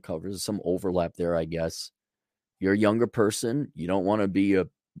book kind of covers some overlap there, I guess. You're a younger person. You don't want to be a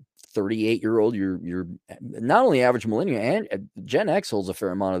 38-year-old. You're not only average millennial, and Gen X holds a fair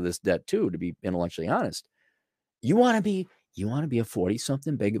amount of this debt too, to be intellectually honest. You want to be a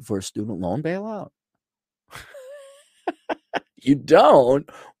 40-something begging for a student loan bailout? You don't?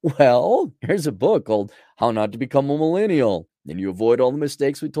 Well, here's a book called How Not to Become a Millennial. And you avoid all the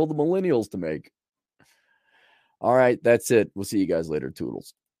mistakes we told the millennials to make. All right, that's it. We'll see you guys later.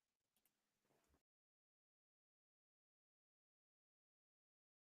 Toodles.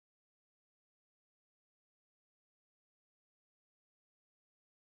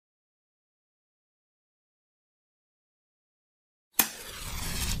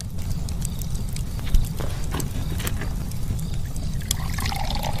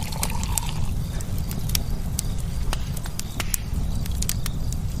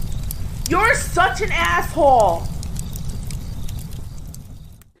 You're such an asshole.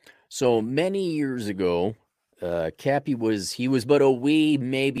 So many years ago, Cappy was but a wee,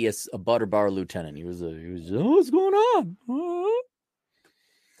 maybe a butter bar lieutenant. He was oh, what's going on?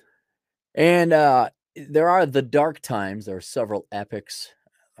 And there are the dark times. There are several epics.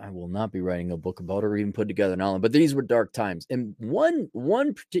 I will not be writing a book about or even put together an outline, but these were dark times. And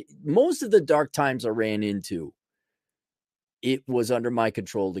most of the dark times I ran into, it was under my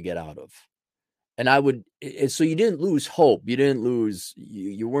control to get out of. And so you didn't lose hope. You didn't lose,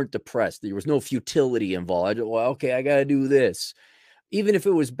 you weren't depressed. There was no futility involved. Okay, I got to do this. Even if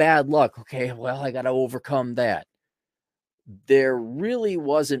it was bad luck, okay, well, I got to overcome that. There really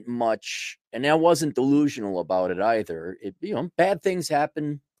wasn't much, and I wasn't delusional about it either. Bad things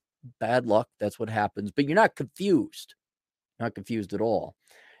happen. bad luck. That's what happens. But you're not confused. Not confused at all.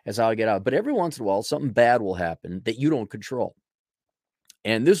 That's how I get out. But every once in a while, something bad will happen that you don't control.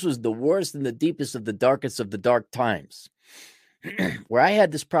 And this was the worst and the deepest of the darkest of the dark times, where I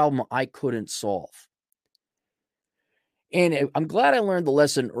had this problem I couldn't solve. And I'm glad I learned the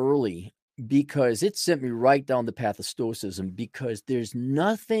lesson early, because it sent me right down the path of Stoicism, because there's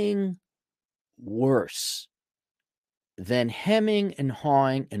nothing worse than hemming and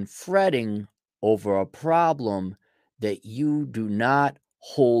hawing and fretting over a problem that you do not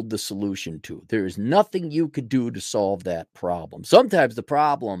hold the solution to. There is nothing you could do to solve that problem. Sometimes the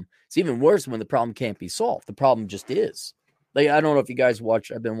problem, it's even worse when the problem can't be solved. The problem just is. Like, I don't know if you guys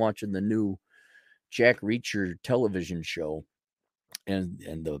watch, I've been watching the new Jack Reacher television show, and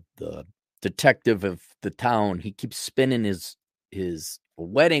the detective of the town, he keeps spinning his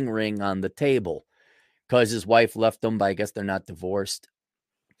wedding ring on the table because his wife left him, but I guess they're not divorced.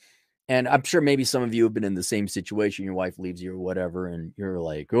 And I'm sure maybe some of you have been in the same situation. Your wife leaves you or whatever, and you're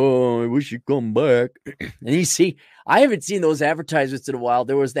like, oh, I wish you'd come back. And you see, I haven't seen those advertisements in a while.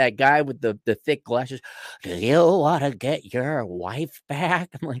 There was that guy with the thick glasses. Do you want to get your wife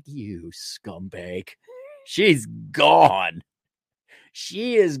back? I'm like, you scumbag. She's gone.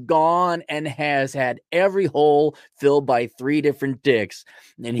 She is gone and has had every hole filled by 3 different dicks.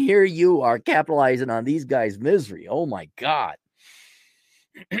 And here you are capitalizing on these guys' misery. Oh my God.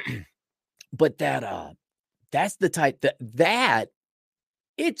 But that's the type that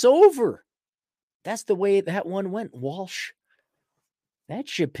it's over. That's the way that one went, Walsh. That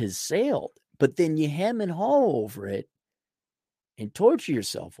ship has sailed. But then you hem and haw over it and torture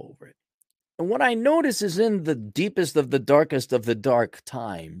yourself over it. And what I notice is, in the deepest of the darkest of the dark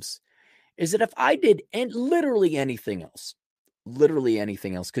times, is that if I did literally anything else,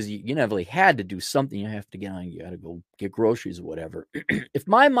 because you never really had to do something, you have to get on, you got to go get groceries or whatever. If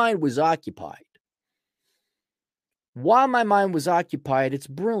my mind was occupied, while my mind was occupied, it's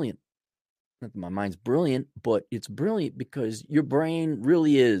brilliant. Not that my mind's brilliant, but it's brilliant because your brain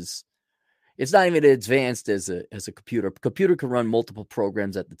really is. It's not even advanced as a computer. A computer can run multiple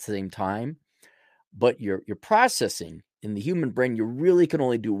programs at the same time, but your processing in the human brain, you really can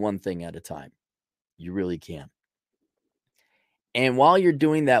only do one thing at a time. You really can. And while you're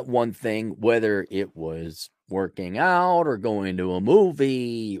doing that one thing, whether it was working out or going to a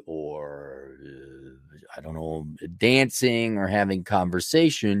movie or, I don't know, dancing or having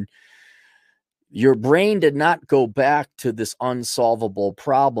conversation, your brain did not go back to this unsolvable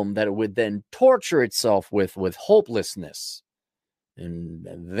problem that it would then torture itself with hopelessness and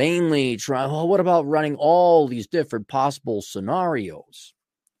vainly try. Well, what about running all these different possible scenarios?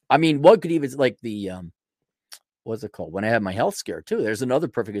 I mean, what could even, like the, what's it called? When I had my health scare too, there's another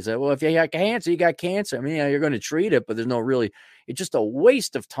perfect example. Well, if you got cancer, you got cancer. I mean, yeah, you're going to treat it, but there's no really, it's just a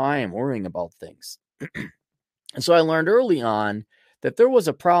waste of time worrying about things. And so I learned early on that there was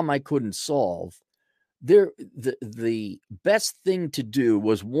a problem I couldn't solve. The best thing to do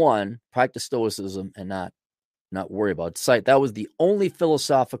was, one, practice Stoicism and not worry about sight. That was the only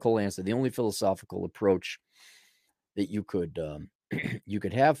philosophical answer, the only philosophical approach that you could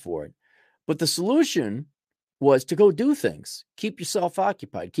have for it. But the solution was to go do things. Keep yourself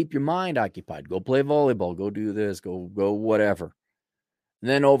occupied. Keep your mind occupied. Go play volleyball. Go do this. Go whatever. And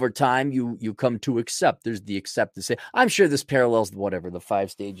then over time, you come to accept. There's the accept to say, I'm sure this parallels whatever, the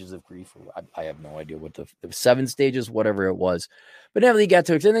 5 stages of grief. I have no idea what the 7 stages, whatever it was. But never you got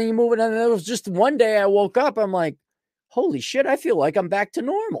to accept, and then you move it. And it was just one day I woke up. I'm like, holy shit, I feel like I'm back to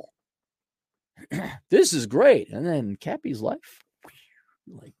normal. This is great. And then Cappy's life.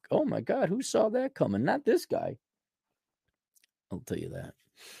 Like, oh my God, who saw that coming? Not this guy. I'll tell you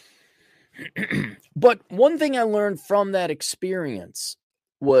that. But one thing I learned from that experience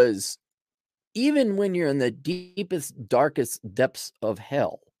was, even when you're in the deepest, darkest depths of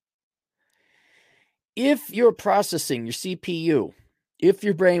hell, if you're processing your CPU, if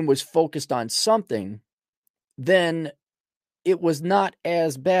your brain was focused on something, then it was not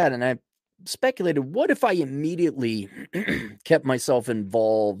as bad. And I speculated, what if I immediately kept myself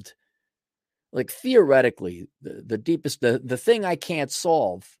involved, like theoretically, the deepest, the thing I can't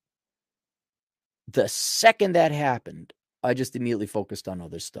solve, the second that happened, I just immediately focused on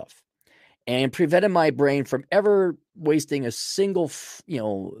other stuff and prevented my brain from ever wasting a single,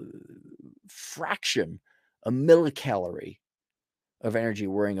 fraction, a millicalorie of energy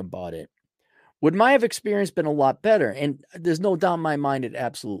worrying about it. Would my experience been a lot better? And there's no doubt in my mind it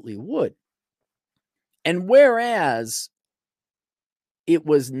absolutely would. And whereas it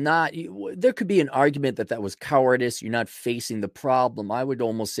was not, there could be an argument that was cowardice. You're not facing the problem. I would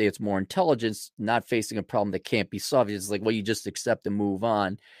almost say it's more intelligence, not facing a problem that can't be solved. It's like, well, you just accept and move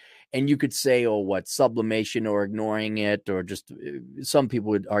on. And you could say, oh, what, sublimation or ignoring it, or just some people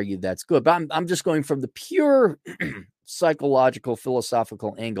would argue that's good. But I'm just going from the pure psychological,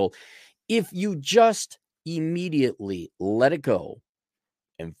 philosophical angle. If you just immediately let it go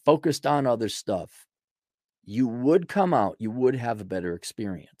and focused on other stuff, you would come out, you would have a better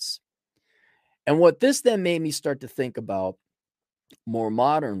experience. And what this then made me start to think about more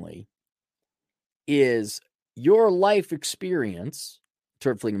modernly is your life experience.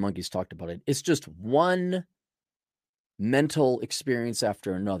 Turd Fleeing Monkeys talked about it. It's just one mental experience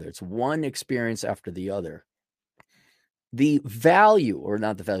after another. It's one experience after the other. The value, or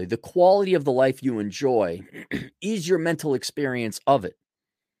not the value, the quality of the life you enjoy is your mental experience of it.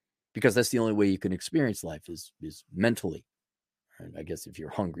 Because that's the only way you can experience life is mentally. And I guess if you're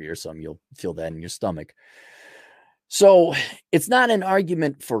hungry or something, you'll feel that in your stomach. So it's not an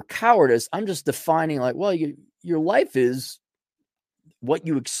argument for cowardice. I'm just defining like, well, your life is what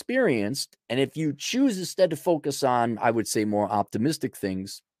you experienced. And if you choose instead to focus on, I would say, more optimistic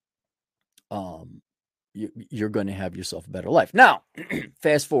things, you're going to have yourself a better life. Now,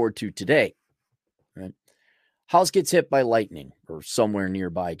 fast forward to today, right? House gets hit by lightning, or somewhere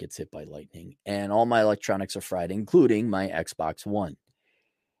nearby gets hit by lightning, and all my electronics are fried, including my Xbox One.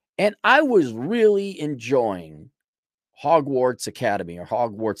 And I was really enjoying Hogwarts Academy or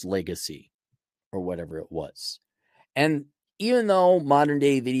Hogwarts Legacy or whatever it was. And even though modern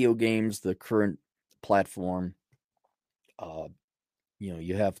day video games, the current platform,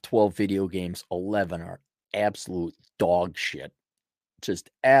 you have 12 video games, 11 are absolute dog shit. Just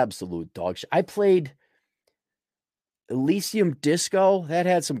absolute dog shit. I played Elysium Disco. That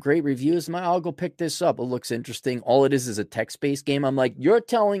had some great reviews. I'll go pick this up. It looks interesting. All it is a text-based game. I'm like, you're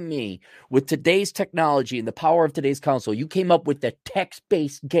telling me with today's technology and the power of today's console, you came up with the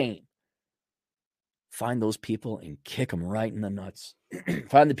text-based game. Find those people and kick them right in the nuts.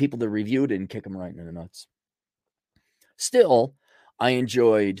 Find the people that reviewed it and kick them right in the nuts. Still, I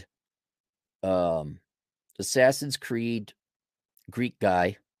enjoyed Assassin's Creed Greek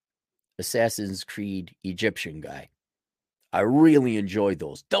guy, Assassin's Creed Egyptian guy. I really enjoyed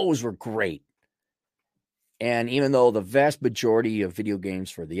those. Those were great. And even though the vast majority of video games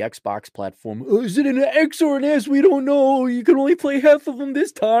for the Xbox platform, is it an X or an S? We don't know. You can only play half of them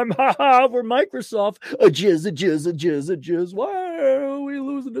this time. Ha ha, we're Microsoft. A jizz. Why are we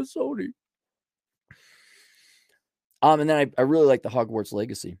losing to Sony? And then I really like the Hogwarts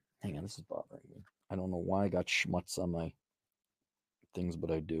Legacy. Hang on, this is bothering me. I don't know why I got schmutz on my things,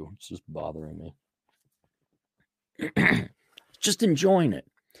 but I do. It's just bothering me. Just enjoying it.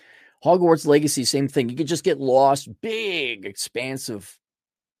 Hogwarts Legacy, same thing. You could just get lost. Big, expansive,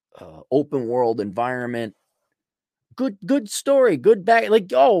 open world environment. Good story. Good back.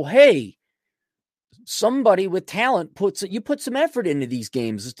 Like, oh, hey, somebody with talent put some effort into these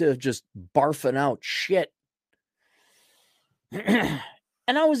games instead of just barfing out shit.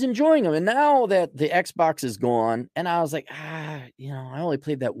 And I was enjoying them. And now that the Xbox is gone, and I was like, I only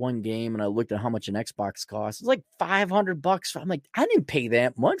played that one game, and I looked at how much an Xbox costs. It's like $500. I'm like, I didn't pay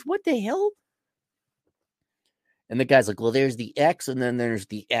that much. What the hell? And the guy's like, well, there's the X, and then there's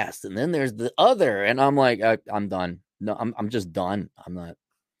the S, and then there's the other. And I'm like, I'm done. No, I'm just done. I'm not.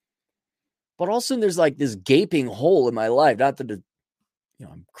 But all of a sudden, there's like this gaping hole in my life. Not that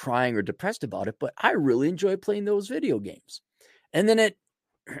I'm crying or depressed about it, but I really enjoy playing those video games. And then it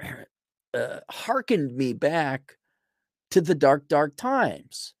hearkened me back to the dark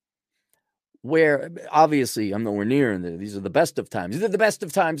times, where obviously I'm nowhere near, and these are the best of times. These are the best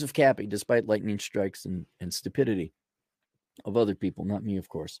of times of Cappy, despite lightning strikes and stupidity of other people, not me, of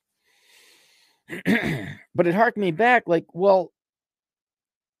course. But it harked me back like, well,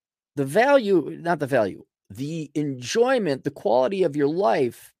 the enjoyment, the quality of your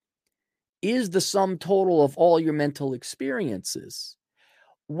life is the sum total of all your mental experiences.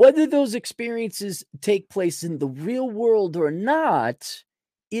 Whether those experiences take place in the real world or not,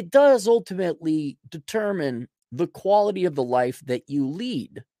 it does ultimately determine the quality of the life that you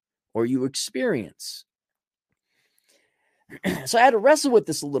lead or you experience. So I had to wrestle with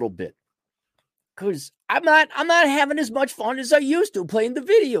this a little bit, because I'm not having as much fun as I used to playing the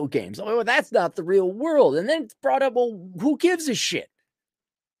video games. Oh, well, that's not the real world. And then it's brought up, well, who gives a shit?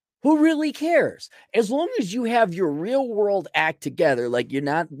 Who really cares? As long as you have your real world act together, like you're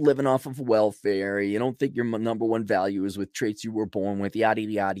not living off of welfare, you don't think your number one value is with traits you were born with, yada,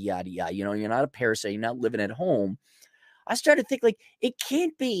 yada, yada, yada. You're not a parasite, you're not living at home. I started to think, like, it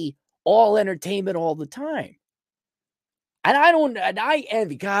can't be all entertainment all the time. And I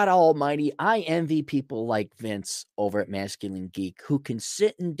envy, God almighty, I envy people like Vince over at Masculine Geek who can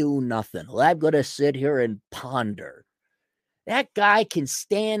sit and do nothing. Well, I'm going to sit here and ponder. That guy can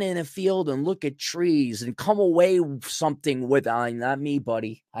stand in a field and look at trees and come away with something with, not me,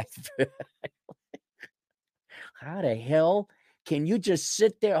 buddy. How the hell can you just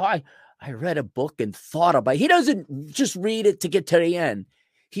sit there? I read a book and thought about it. He doesn't just read it to get to the end.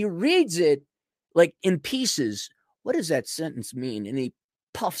 He reads it like in pieces. What does that sentence mean? And he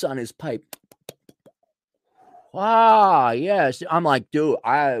puffs on his pipe. Yes. I'm like, dude,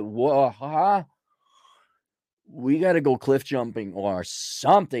 we got to go cliff jumping or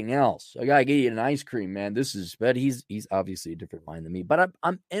something else. I got to get you an ice cream, man. But he's obviously a different mind than me, but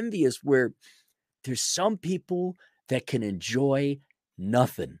I'm envious where there's some people that can enjoy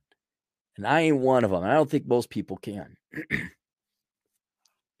nothing. And I ain't one of them. I don't think most people can.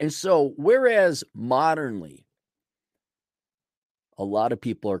 And so, whereas modernly, a lot of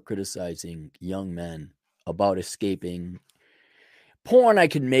people are criticizing young men about escaping porn, I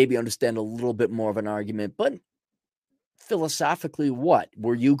can maybe understand a little bit more of an argument, but philosophically, what?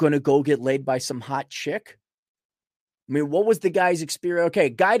 Were you going to go get laid by some hot chick? I mean, what was the guy's experience? Okay,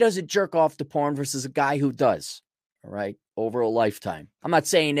 guy doesn't jerk off to porn versus a guy who does, all right, over a lifetime. I'm not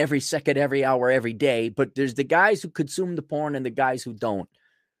saying every second, every hour, every day, but there's the guys who consume the porn and the guys who don't.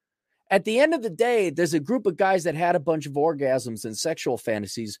 At the end of the day, there's a group of guys that had a bunch of orgasms and sexual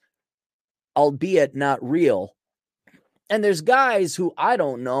fantasies, albeit not real. And there's guys who, I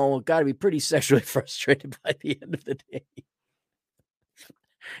don't know, got to be pretty sexually frustrated by the end of the day.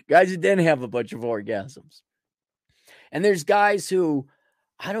 Guys who didn't have a bunch of orgasms. And there's guys who,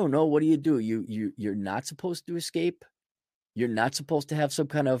 I don't know, what do? You're not supposed to escape. You're not supposed to have some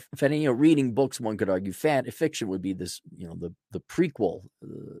kind of, reading books, one could argue, fiction would be this, the prequel,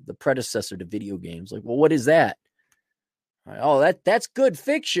 the predecessor to video games. Like, well, what is that? Oh, that's good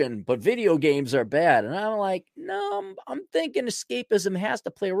fiction, but video games are bad. And I'm like, no, I'm thinking escapism has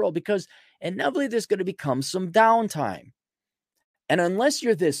to play a role because inevitably there's going to become some downtime. And unless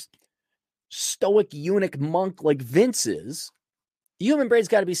you're this stoic eunuch monk like Vince is, the human brain's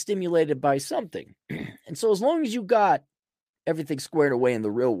got to be stimulated by something. And so as long as you got everything squared away in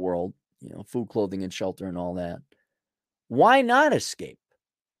the real world, food, clothing, and shelter and all that, why not escape?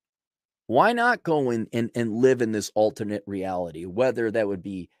 Why not go and live in this alternate reality, whether that would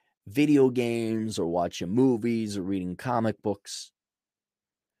be video games or watching movies or reading comic books?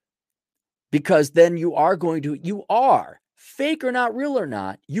 Because then you are, fake or not, real or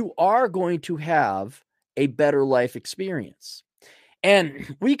not, you are going to have a better life experience.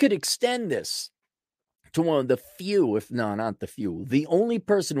 And we could extend this to one of the few, if no, not the few, the only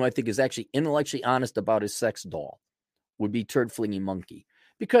person who I think is actually intellectually honest about his sex doll would be Turd Flinging Monkey.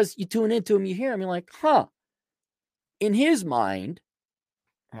 Because you tune into him, you hear him, you're like, in his mind,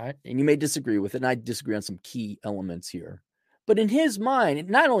 right? And you may disagree with it, and I disagree on some key elements here. But in his mind,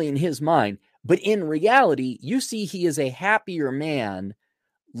 not only in his mind, but in reality, you see he is a happier man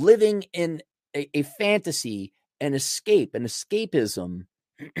living in a fantasy, an escapism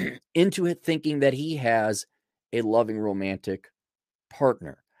into it, thinking that he has a loving romantic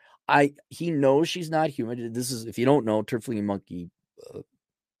partner. He knows she's not human. This is, if you don't know, Turd Flinging Monkey,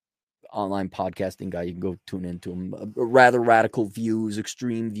 online podcasting guy, you can go tune into him. Rather radical views,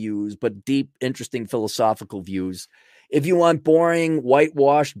 extreme views, but deep, interesting philosophical views. If you want boring,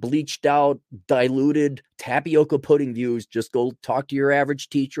 whitewashed, bleached out, diluted, tapioca pudding views, just go talk to your average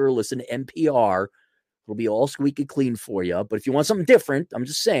teacher or listen to NPR. It'll be all squeaky clean for you. But if you want something different, I'm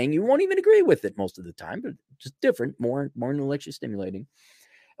just saying, you won't even agree with it most of the time, but just different, more intellectually stimulating.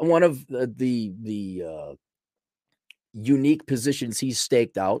 And one of the unique positions he's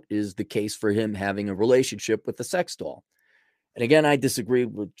staked out is the case for him having a relationship with the sex doll. And again, I disagree.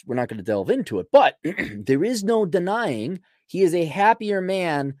 We're not going to delve into it, but there is no denying he is a happier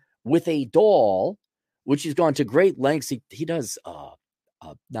man with a doll, which he's gone to great lengths. He does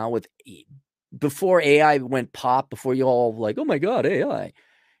now with, before AI went pop, before you all like, oh my God, AI,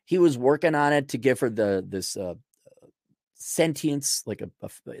 he was working on it to give her this sentience, like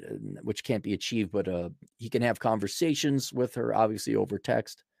which can't be achieved, but he can have conversations with her, obviously over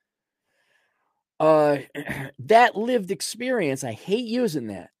text. That lived experience, I hate using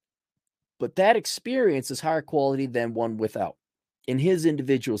that, but that experience is higher quality than one without in his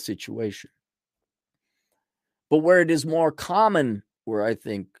individual situation. But where it is more common, where I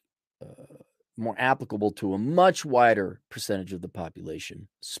think more applicable to a much wider percentage of the population,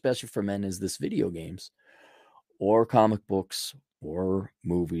 especially for men, is this video games or comic books or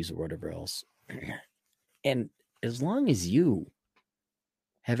movies or whatever else. And as long as you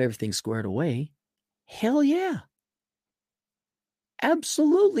have everything squared away, hell yeah.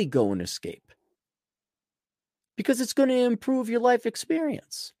 Absolutely go and escape. Because it's going to improve your life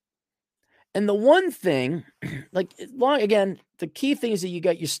experience. And the one thing, like, again, the key thing is that you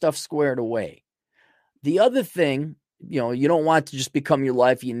got your stuff squared away. The other thing, you don't want to just become your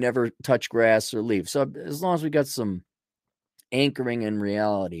life. You never touch grass or leave. So as long as we got some anchoring in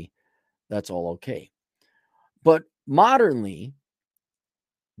reality, that's all okay. But modernly,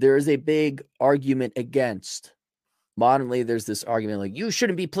 there is a big argument against. Modernly, there's this argument like, you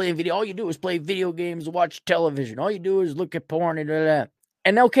shouldn't be playing video. All you do is play video games, watch television. All you do is look at porn and that.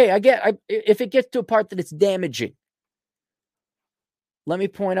 And okay, if it gets to a part that it's damaging, let me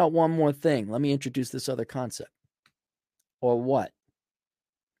point out one more thing. Let me introduce this other concept. Or what?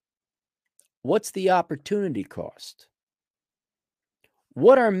 What's the opportunity cost?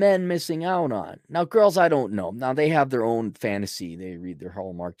 What are men missing out on? Now, girls, I don't know. Now, they have their own fantasy. They read their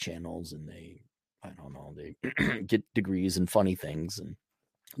Hallmark channels and they get degrees and funny things, and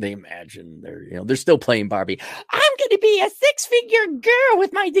they imagine they're still playing Barbie. I'm going to be a 6-figure girl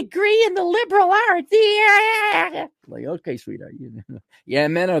with my degree in the liberal arts. Yeah. Like, okay, sweetheart. Yeah,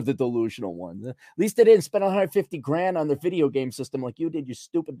 men are the delusional ones. At least they didn't spend $150,000 on their video game system like you did, you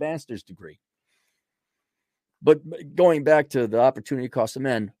stupid master's degree. But going back to the opportunity cost of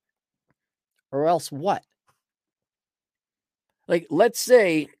men, or else what? Like, let's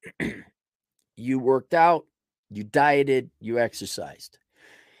say you worked out, you dieted, you exercised.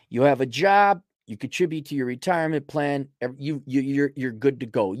 You have a job, you contribute to your retirement plan, you're good to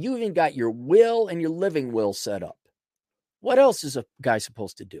go. You even got your will and your living will set up. What else is a guy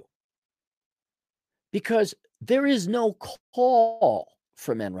supposed to do? Because there is no call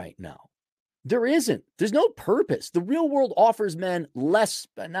for men right now. There isn't. There's no purpose. The real world offers men less,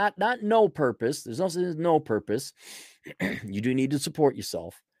 but not no purpose. There's no purpose. You do need to support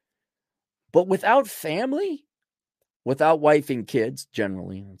yourself. But without family, without wife and kids,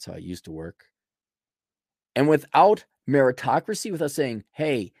 generally, that's how it used to work. And without meritocracy, without saying,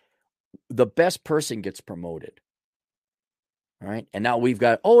 hey, the best person gets promoted. All right. And now we've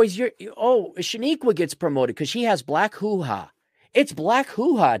got, Shaniqua gets promoted because she has black hoo-ha. It's black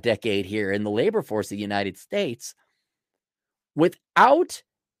hoo-ha decade here in the labor force of the United States. Without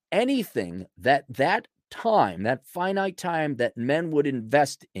anything that time, that finite time that men would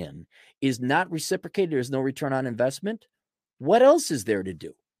invest in is not reciprocated, there's no return on investment, what else is there to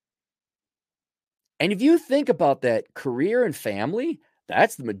do? And if you think about that, career and family,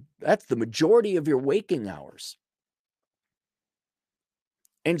 that's the majority of your waking hours.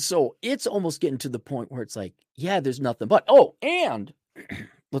 And so it's almost getting to the point where it's like, yeah, there's nothing but. Oh, and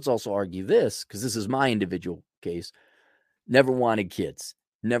let's also argue this, because this is my individual case. Never wanted kids,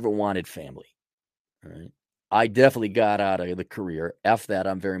 never wanted family. All right. I definitely got out of the career. F that,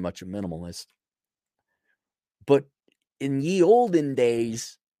 I'm very much a minimalist. But in ye olden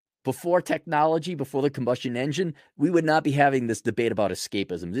days, before technology, before the combustion engine, we would not be having this debate about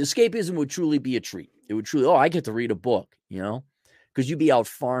escapism. Escapism would truly be a treat. It would truly, I get to read a book, because you'd be out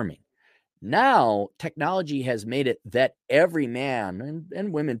farming. Now, technology has made it that every man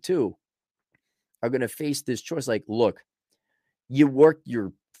and women too are going to face this choice. Like, look, you work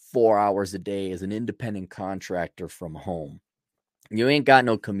your 4 hours a day as an independent contractor from home. You ain't got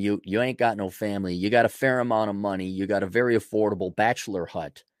no commute. You ain't got no family. You got a fair amount of money. You got a very affordable bachelor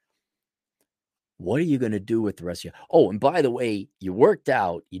hut. What are you going to do with the rest of you? Oh, and by the way, you worked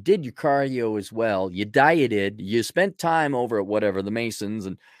out. You did your cardio as well. You dieted. You spent time over at whatever, the Masons,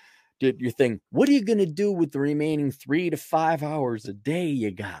 and did your thing. What are you going to do with the remaining 3 to 5 hours a day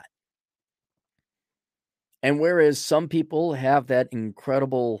you got? And whereas some people have that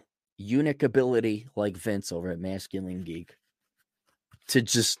incredible unique ability, like Vince over at Masculine Geek, to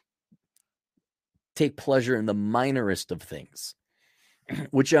just take pleasure in the minorest of things,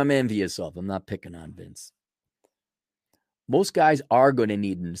 which I'm envious of. I'm not picking on Vince. Most guys are going to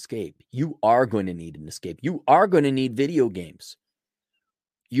need an escape. You are going to need an escape. You are going to need video games.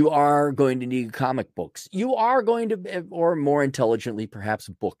 You are going to need comic books. You are going to, or more intelligently, perhaps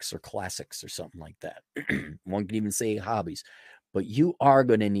books or classics or something like that. One can even say hobbies. But you are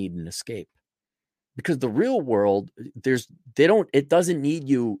going to need an escape. Because the real world, it doesn't need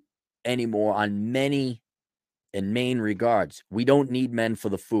you anymore on many and main regards. We don't need men for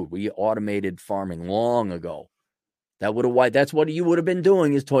the food. We automated farming long ago. That's what you would have been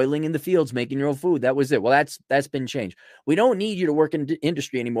doing, is toiling in the fields, making your own food. That was it. Well, that's been changed. We don't need you to work in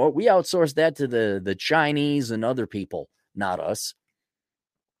industry anymore. We outsource that to the Chinese and other people, not us.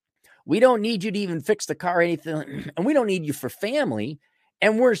 We don't need you to even fix the car or anything. And we don't need you for family.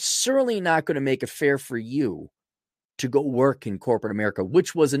 And we're certainly not going to make it fair for you to go work in corporate America,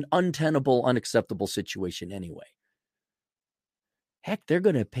 which was an untenable, unacceptable situation anyway. Heck, they're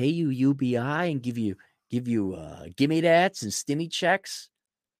going to pay you UBI and give you gimme-dats and stimmy checks.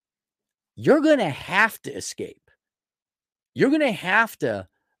 you're going to have to escape. You're going to have to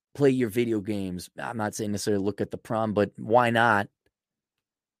play your video games. I'm not saying necessarily look at the prom, but why not?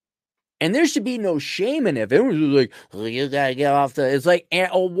 And there should be no shame in it. It was like, oh, you got to get off the, it's like,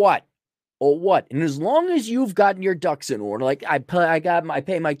 oh, what? Oh, what? And as long as you've gotten your ducks in order, like I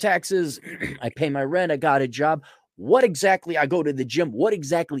pay my taxes, I pay my rent, I got a job. What exactly? I go to the gym. What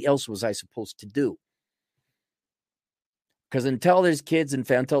exactly else was I supposed to do? Because until there's kids and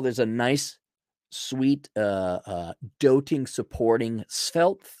until there's a nice, sweet, doting, supporting,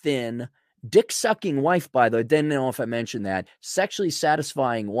 svelte, thin, dick-sucking wife, by the way, didn't know if I mentioned that, sexually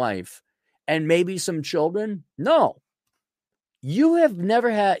satisfying wife, and maybe some children, no. You have never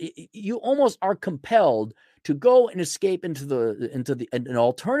had, you almost are compelled to go and escape into an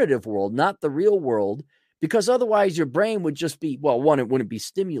alternative world, not the real world, because otherwise your brain would just be, well, one, it wouldn't be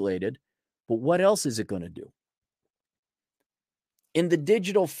stimulated, but what else is it going to do? In the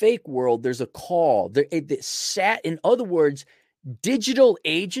digital fake world, there's a call. In other words, digital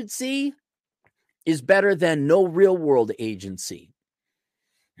agency is better than no real world agency.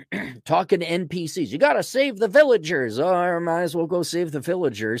 Talking to NPCs, you got to save the villagers. Oh, I might as well go save the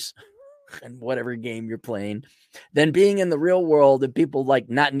villagers in whatever game you're playing than being in the real world and people like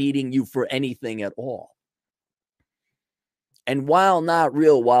not needing you for anything at all. And while not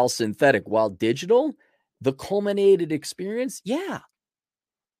real, while synthetic, while digital, the culminated experience, yeah.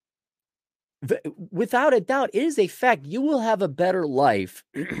 Without a doubt, it is a fact. You will have a better life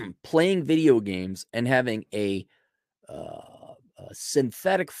playing video games and having a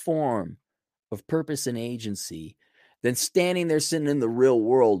synthetic form of purpose and agency than standing there sitting in the real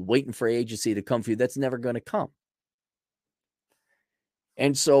world waiting for agency to come for you. That's never going to come.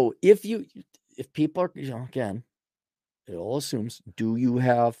 And so if people are, again, it all assumes, do you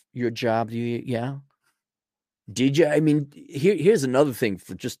have your job? Yeah. Did you? I mean, here's another thing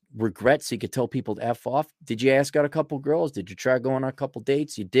for just regret, so you could tell people to F off. Did you ask out a couple girls? Did you try going on a couple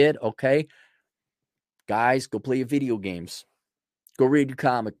dates? You did? Okay. Guys, go play your video games. Go read your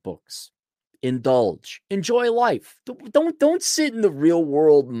comic books. Indulge. Enjoy life. Don't sit in the real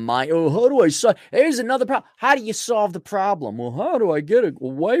world mind. Oh, how do I solve? Here's another problem. How do you solve the problem? Well, how do I get a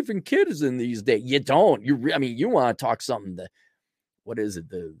wife and kids in these days? You don't. You want to talk something that, what is it?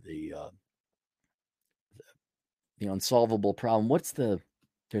 The unsolvable problem.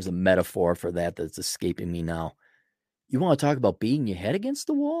 There's a metaphor for that that's escaping me now. You want to talk about beating your head against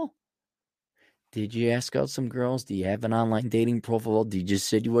the wall? Did you ask out some girls? Do you have an online dating profile? Did you just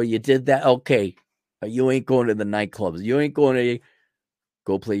say, well, you did that? Okay. You ain't going to the nightclubs. You ain't going to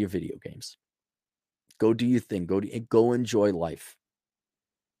go play your video games. Go do your thing. Go enjoy life.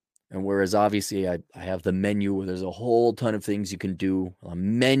 And whereas obviously I have the menu where there's a whole ton of things you can do, a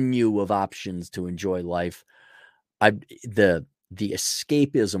menu of options to enjoy life. The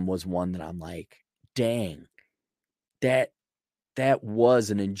escapism was one that I'm like, dang, that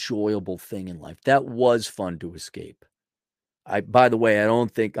was an enjoyable thing in life. That was fun to escape. By the way, I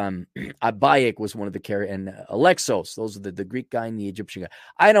don't think Abayek was one of the characters, and Alexos, those are the Greek guy and the Egyptian guy.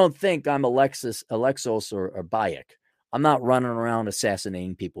 I don't think I'm Alexos or Bayek. I'm not running around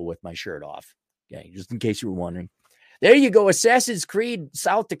assassinating people with my shirt off. Okay, just in case you were wondering. There you go, Assassin's Creed,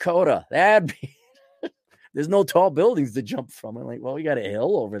 South Dakota. That'd be there's no tall buildings to jump from. I'm like, well, we got a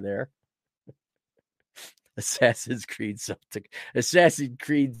hill over there. Assassin's Creed, Assassin's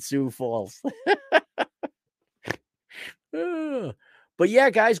Creed, Sioux Falls. But yeah,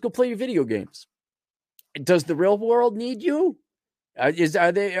 guys, go play your video games. Does the real world need you?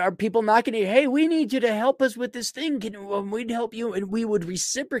 Are people knocking you? Hey, we need you to help us with this thing. We'd help you, and we would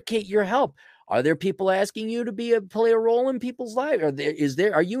reciprocate your help. Are there people asking you to play a role in people's lives?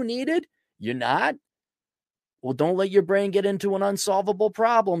 Are you needed? You're not? Well, don't let your brain get into an unsolvable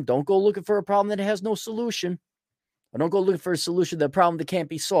problem. Don't go looking for a problem that has no solution. Or don't go looking for a solution to a problem that can't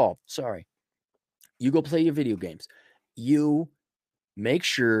be solved. Sorry. You go play your video games. You make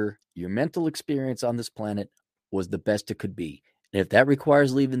sure your mental experience on this planet was the best it could be. And if that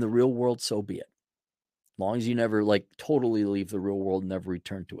requires leaving the real world, so be it. As long as you never totally leave the real world and never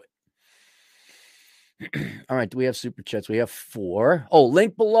return to it. All right. Do we have super chats? We have 4. Oh,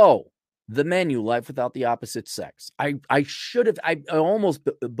 link below. The menu, Life Without the Opposite Sex. I should have, I almost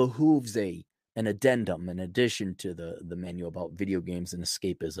behooves an addendum in addition to the menu about video games and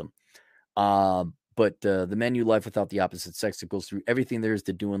escapism. But the menu, Life Without the Opposite Sex, it goes through everything there is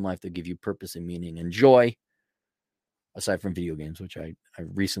to do in life to give you purpose and meaning and joy, aside from video games, which I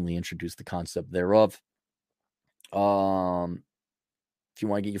recently introduced the concept thereof. If you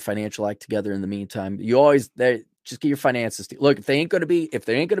want to get your financial act together in the meantime, just get your finances. Look, if they ain't going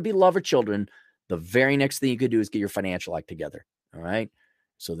to be love or children, the very next thing you could do is get your financial act together. All right.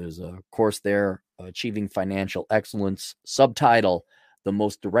 So there's a course there, Achieving Financial Excellence, subtitle, The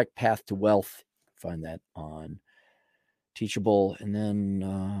Most Direct Path to Wealth. Find that on Teachable. And then,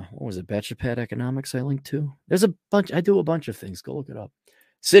 what was it? Bachelor Economics I linked to. There's a bunch. I do a bunch of things. Go look it up.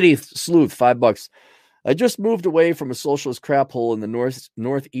 City Sleuth, $5. I just moved away from a socialist crap hole in the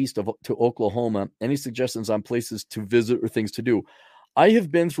northeast to Oklahoma. Any suggestions on places to visit or things to do? I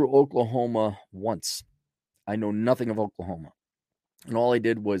have been through Oklahoma once. I know nothing of Oklahoma. And all I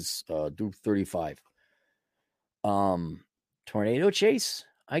did was do 35. Tornado chase,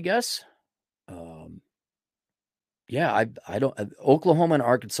 I guess. Yeah, I don't. Oklahoma and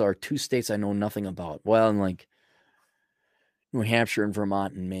Arkansas are two states I know nothing about. Well, and like New Hampshire and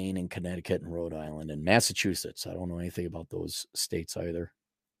Vermont and Maine and Connecticut and Rhode Island and Massachusetts. I don't know anything about those states either.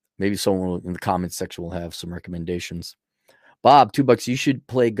 Maybe someone in the comments section will have some recommendations. Bob, $2. You should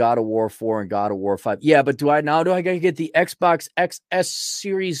play God of War 4 and God of War 5. Yeah, but do I gotta get the Xbox XS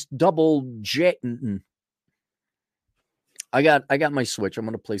Series Double J? I got my Switch. I'm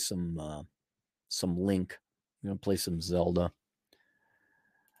gonna play some Link. I'm gonna play some Zelda.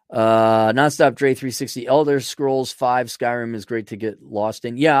 Nonstop Dre 360. Elder Scrolls 5 Skyrim is great to get lost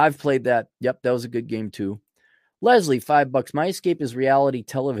in. Yeah, I've played that. Yep, that was a good game too. Leslie, $5. My escape is reality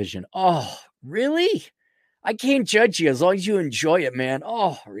television. Oh, really? I can't judge you as long as you enjoy it, man.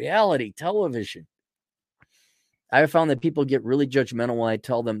 Oh, reality television. I have found that people get really judgmental when I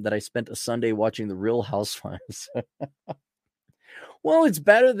tell them that I spent a Sunday watching The Real Housewives. Well, it's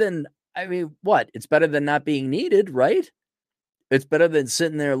better than, what? It's better than not being needed, right? It's better than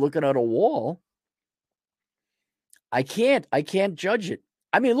sitting there looking at a wall. I can't judge it.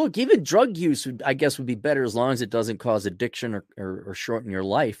 I mean, look, even drug use, I guess, would be better as long as it doesn't cause addiction or shorten your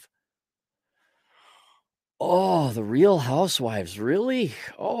life. Oh, The Real Housewives, really?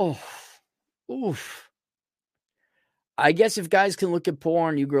 Oh, oof. I guess if guys can look at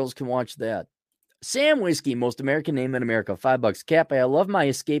porn, you girls can watch that. Sam Whiskey, most American name in America, $5. Cappy, I love my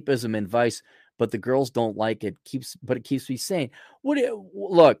escapism and Vice, but the girls don't like it. It keeps me sane.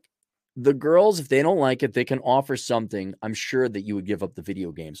 Look, the girls, if they don't like it, they can offer something I'm sure that you would give up the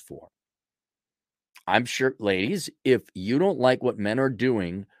video games for. I'm sure, ladies, if you don't like what men are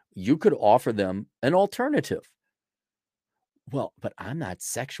doing, you could offer them an alternative. Well, but I'm not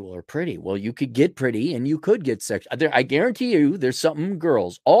sexual or pretty. Well, you could get pretty and you could get sexual. I guarantee you there's something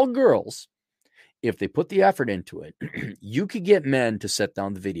all girls, if they put the effort into it, you could get men to set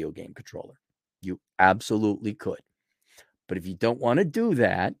down the video game controller. You absolutely could. But if you don't want to do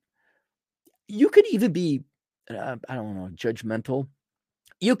that, you could even be, I don't know, judgmental.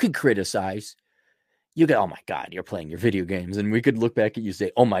 You could criticize. You go, oh my God, you're playing your video games. And we could look back at you and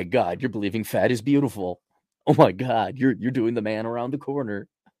say, oh my God, you're believing fat is beautiful. Oh my God, you're doing the man around the corner.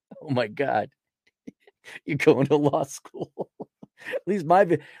 Oh my God, you're going to law school. at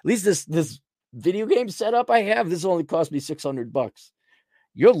least this video game setup I have, this only cost me $600.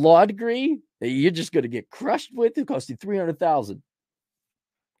 Your law degree, you're just going to get crushed with. It cost you $300,000.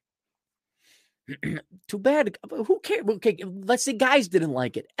 Too bad. Who cares? Okay, let's say guys didn't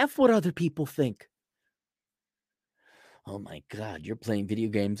like it. F what other people think. Oh my God, you're playing video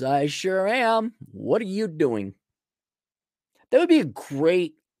games. I sure am. What are you doing? That would be a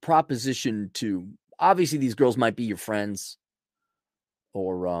great proposition to, obviously these girls might be your friends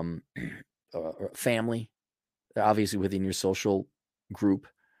or family, obviously within your social group.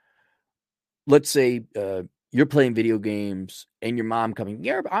 Let's say you're playing video games and your mom coming,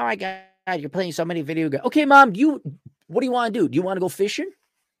 oh my God, you're playing so many video games. Okay, Mom, what do you want to do? Do you want to go fishing?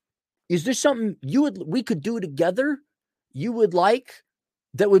 Is there something we could do together you would like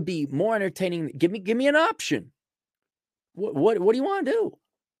that would be more entertaining? Give me an option. What do you want to do?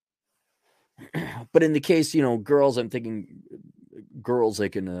 But in the case, girls, I'm thinking girls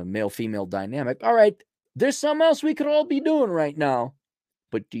like in a male-female dynamic. All right, there's something else we could all be doing right now.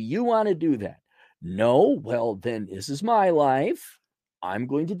 But do you want to do that? No? Well, then this is my life. I'm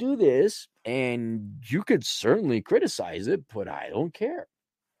going to do this. And you could certainly criticize it, but I don't care.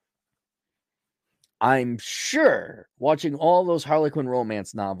 I'm sure watching all those Harlequin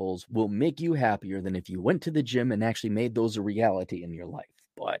romance novels will make you happier than if you went to the gym and actually made those a reality in your life.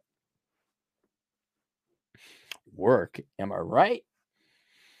 But work, am I right?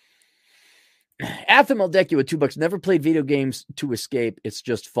 Atham, I'll deck you with $2. Never played video games to escape. It's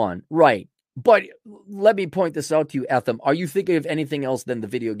just fun. Right. But let me point this out to you, Atham. Are you thinking of anything else than the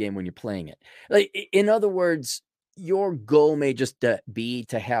video game when you're playing it? Like, in other words, your goal may just be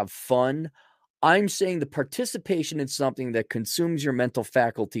to have fun. I'm saying the participation in something that consumes your mental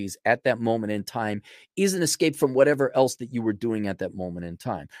faculties at that moment in time is an escape from whatever else that you were doing at that moment in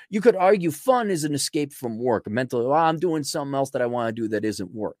time. You could argue fun is an escape from work. Mentally, I'm doing something else that I want to do that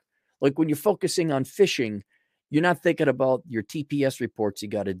isn't work. Like when you're focusing on fishing, you're not thinking about your TPS reports you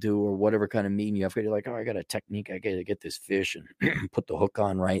got to do or whatever kind of meeting you have. You're like, I got a technique. I got to get this fish and put the hook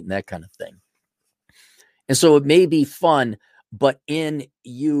on right and that kind of thing. And so it may be fun, but in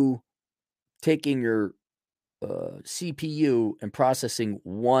you taking your CPU and processing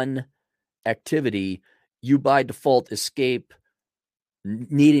one activity, you by default escape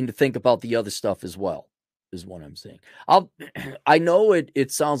needing to think about the other stuff as well, is what I'm saying. I know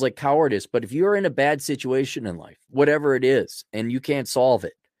it sounds like cowardice, but if you're in a bad situation in life, whatever it is, and you can't solve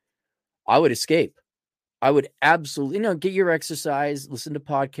it, I would escape. I would absolutely, get your exercise, listen to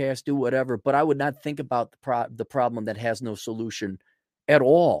podcasts, do whatever, but I would not think about the problem that has no solution at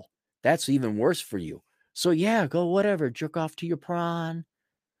all. That's even worse for you. So yeah, go whatever, jerk off to your prawn,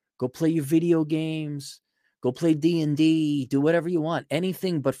 go play your video games, go play D&D, do whatever you want.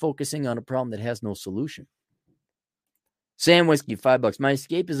 Anything but focusing on a problem that has no solution. Sam Whiskey, $5. My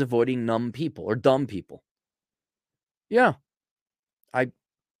escape is avoiding numb people or dumb people. Yeah.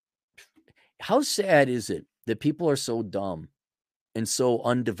 How sad is it that people are so dumb and so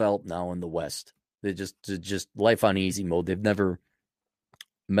undeveloped now in the West? They're just life on easy mode. They've never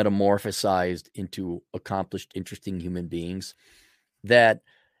metamorphosized into accomplished, interesting human beings, that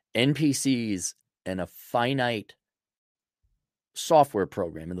NPCs and a finite software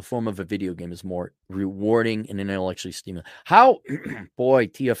program in the form of a video game is more rewarding and intellectually stimulating. How, boy,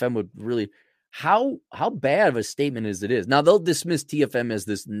 TFM would really, how bad of a statement as it is. Now, they'll dismiss TFM as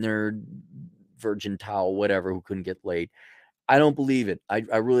this nerd, virgin towel, whatever, who couldn't get laid. I don't believe it.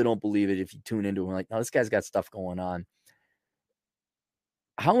 I really don't believe it. If you tune into it, like, no, this guy's got stuff going on.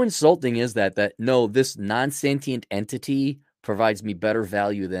 How insulting is that no, this non-sentient entity provides me better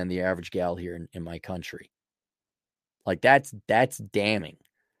value than the average gal here in my country. Like that's damning.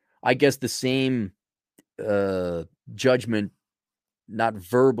 I guess the same judgment, not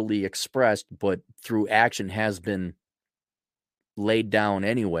verbally expressed, but through action, has been laid down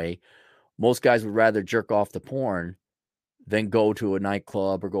anyway. Most guys would rather jerk off to porn than go to a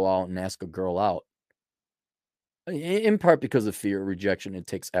nightclub or go out and ask a girl out. In part because of fear, rejection, it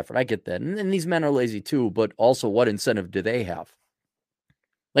takes effort. I get that. And these men are lazy too, but also what incentive do they have?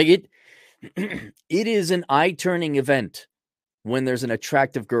 Like it is an eye-turning event when there's an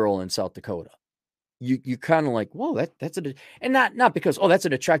attractive girl in South Dakota. You kind of like, whoa, that's and not because, oh, that's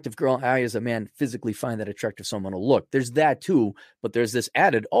an attractive girl. I, as a man, physically find that attractive someone to look. There's that too, but there's this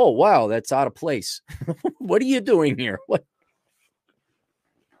added, oh, wow, that's out of place. What are you doing here?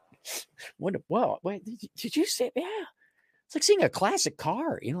 Wow, wait, did you say, yeah? It's like seeing a classic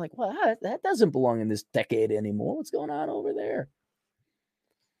car. Like, well, that doesn't belong in this decade anymore. What's going on over there?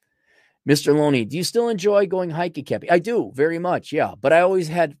 Mr. Loney, do you still enjoy going hiking, Cappy? I do, very much, yeah. But I always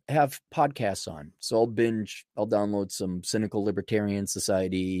have podcasts on. So I'll download some Cynical Libertarian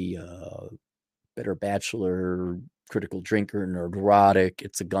Society, Better Bachelor, Critical Drinker, Nerdrotic,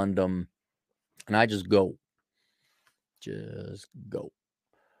 It's a Gundam. And I just go.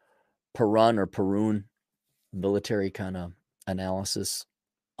 Perun or Perun, military kind of analysis.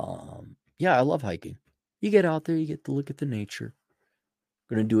 Yeah, I love hiking. You get out there, you get to look at the nature.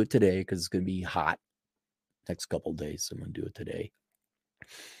 I'm going to do it today because it's going to be hot next couple of days. So I'm going to do it today.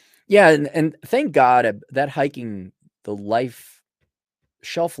 Yeah, and thank God that hiking, the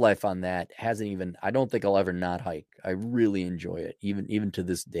shelf life on that hasn't even, I don't think I'll ever not hike. I really enjoy it, even to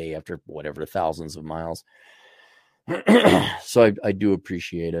this day after whatever, thousands of miles. So I do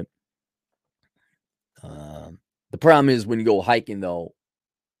appreciate it. The problem is when you go hiking, though,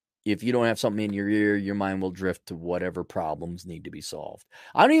 if you don't have something in your ear, your mind will drift to whatever problems need to be solved.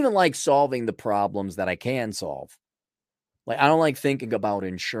 I don't even like solving the problems that I can solve. Like, I don't like thinking about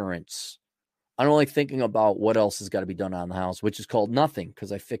insurance. I don't like thinking about what else has got to be done on the house, which is called nothing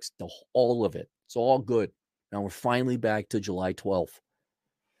because I fixed all of it. It's all good. Now we're finally back to July 12th.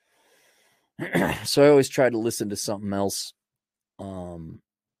 So I always try to listen to something else. And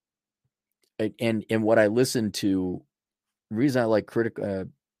what I listen to, the reason I like Critical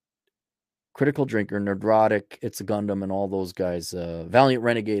Drinker, Nerdrotic, It's a Gundam, and all those guys, Valiant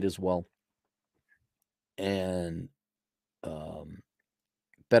Renegade as well, and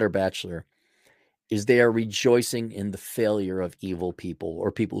Better Bachelor, is they are rejoicing in the failure of evil people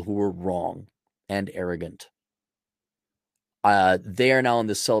or people who were wrong and arrogant. They are now in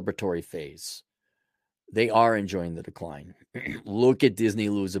the celebratory phase. They are enjoying the decline. Look at Disney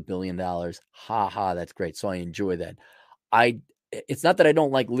lose $1 billion. Ha ha, that's great. So I enjoy that. it's not that I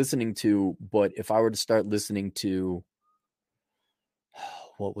don't like listening to, but if I were to start listening to,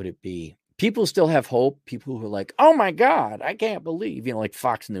 what would it be? People still have hope. People who are like, oh my God, I can't believe, like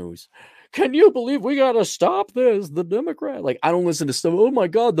Fox News. Can you believe we got to stop this? The Democrat. Like, I don't listen to stuff. Oh my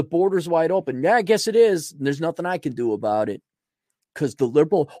God, the border's wide open. Yeah, I guess it is. There's nothing I can do about it. Because the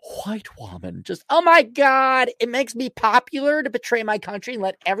liberal white woman just, oh my God, it makes me popular to betray my country and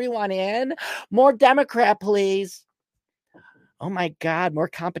let everyone in. More Democrat, please. Oh my God, more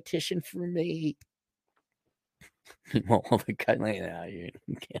competition for me. Well, the guy like that,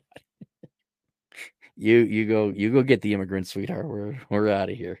 you go get the immigrant, sweetheart. We're out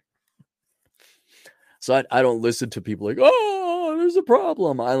of here. So I don't listen to people like, oh, there's a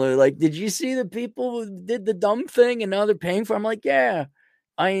problem. I like, did you see the people who did the dumb thing and now they're paying for it? I'm like, yeah,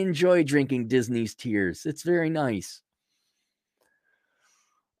 I enjoy drinking Disney's tears. It's very nice.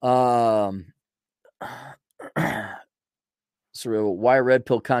 So why red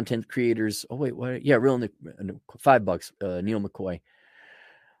pill content creators? Oh wait, what? Yeah, real $5. Neil McCoy.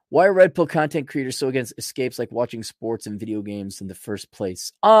 Why are red pill content creators so against escapes like watching sports and video games in the first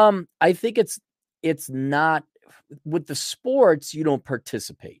place? I think it's not with the sports, you don't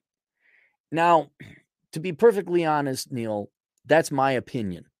participate. Now, to be perfectly honest, Neil, that's my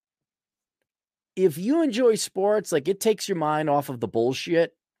opinion. If you enjoy sports, like it takes your mind off of the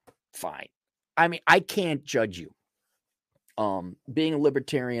bullshit, fine. I mean, I can't judge you. Being a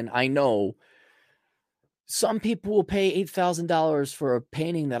libertarian, I know some people will pay $8,000 for a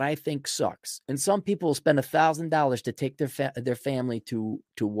painting that I think sucks. And some people will spend $1,000 to take their family to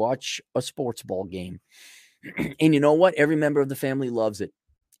watch a sports ball game. And you know what? Every member of the family loves it.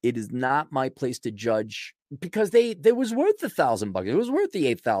 It is not my place to judge because they was worth $1,000. It was worth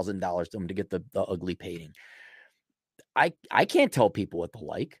the $8,000 to them to get the ugly painting. I can't tell people what to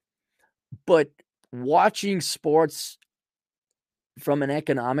like, but watching sports from an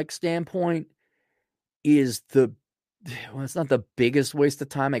economic standpoint is it's not the biggest waste of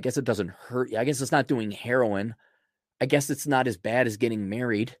time. I guess it doesn't hurt you. I guess it's not doing heroin. I guess it's not as bad as getting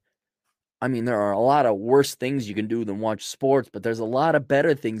married. I mean, there are a lot of worse things you can do than watch sports, but there's a lot of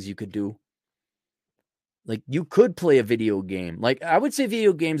better things you could do. Like you could play a video game. Like I would say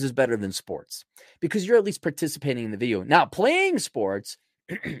video games is better than sports because you're at least participating in the video. Now playing sports,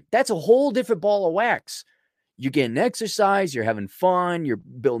 that's a whole different ball of wax. You're getting exercise, you're having fun, you're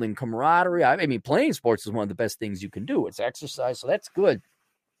building camaraderie. I mean, playing sports is one of the best things you can do. It's exercise, so that's good.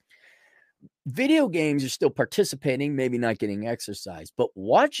 Video games, you're still participating, maybe not getting exercise, but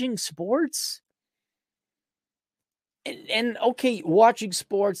watching sports, and okay, watching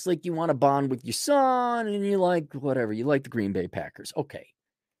sports like you want to bond with your son and you like whatever, you like the Green Bay Packers, okay.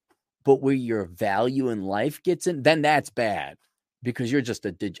 But where your value in life gets in, then that's bad. Because you're just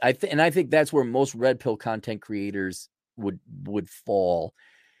I think that's where most red pill content creators would fall.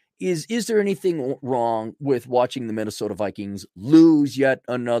 Is there anything wrong with watching the Minnesota Vikings lose yet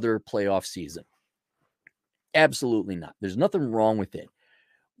another playoff season? Absolutely not. There's nothing wrong with it.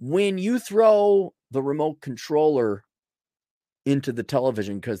 When you throw the remote controller into the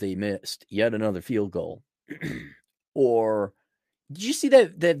television because they missed yet another field goal, or did you see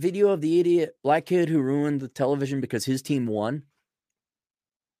that video of the idiot black kid who ruined the television because his team won?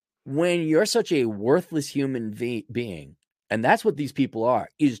 When you're such a worthless human being, and that's what these people are,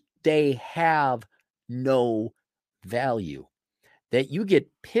 is they have no value, that you get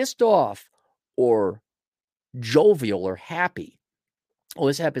pissed off or jovial or happy. Oh,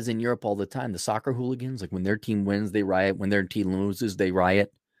 this happens in Europe all the time. The soccer hooligans, like when their team wins, they riot. When their team loses, they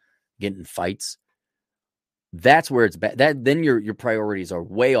riot, get in fights. That's where it's bad. Then your priorities are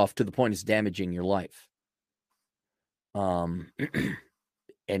way off to the point it's damaging your life.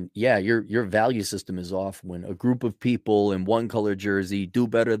 And yeah, your value system is off when a group of people in one color jersey do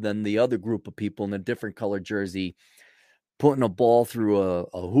better than the other group of people in a different color jersey, putting a ball through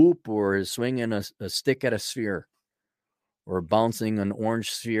a hoop or swinging a stick at a sphere or bouncing an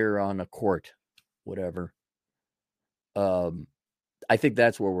orange sphere on a court, whatever. I think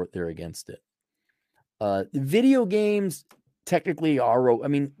that's where they're against it. Video games technically are, I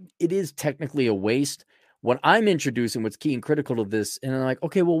mean, it is technically a waste. What I'm introducing, what's key and critical to this, and I'm like,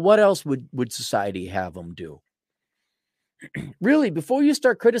 okay, well, what else would society have them do? Really, before you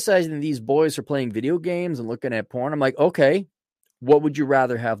start criticizing these boys for playing video games and looking at porn, I'm like, okay, what would you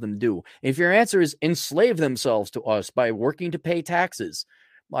rather have them do? If your answer is enslave themselves to us by working to pay taxes,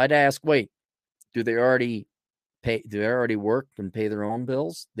 I'd ask, wait, do they already work and pay their own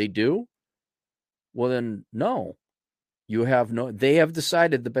bills? They do? Well, then no. They have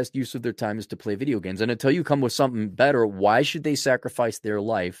decided the best use of their time is to play video games. And until you come with something better, why should they sacrifice their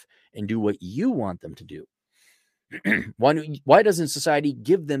life and do what you want them to do? Why doesn't society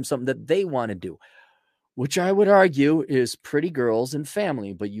give them something that they want to do? Which I would argue is pretty girls and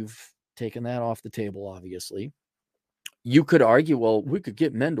family, but you've taken that off the table, obviously. You could argue, well, we could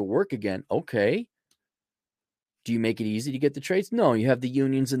get men to work again. Okay. Do you make it easy to get the trades? No, you have the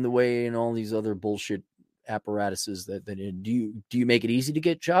unions in the way and all these other bullshit apparatuses that do you make it easy to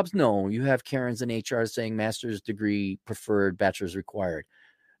get jobs? No, you have Karens and HR saying master's degree preferred, bachelor's required.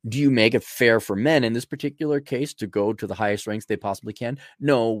 Do you make it fair for men in this particular case to go to the highest ranks they possibly can?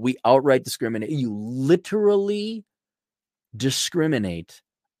 No, we outright discriminate. You literally discriminate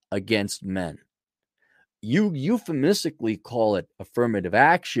against men. You euphemistically call it affirmative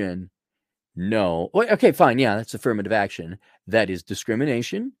action. No. Okay, fine. Yeah, that's affirmative action. That is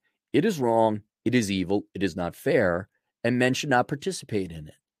discrimination. It is wrong. It is evil. It is not fair. And men should not participate in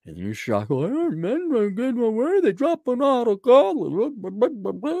it. And you're shocked. Oh, men are getting away. They drop them out of college.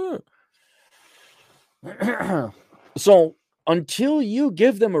 So until you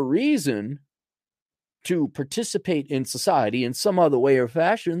give them a reason to participate in society in some other way or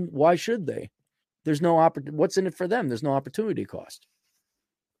fashion, why should they? There's no what's in it for them? There's no opportunity cost.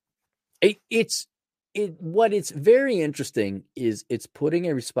 What it's very interesting is it's putting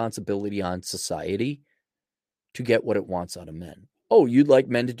a responsibility on society to get what it wants out of men. Oh, you'd like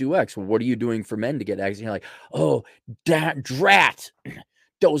men to do X. Well, what are you doing for men to get X? And you're like, oh, drat.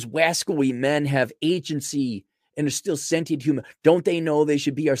 Those wascally men have agency and are still sentient human. Don't they know they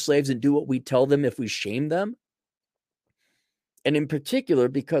should be our slaves and do what we tell them if we shame them? And in particular,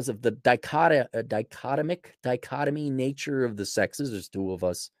 because of the dichotomy nature of the sexes, there's two of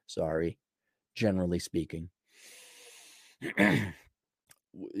us, sorry, generally speaking.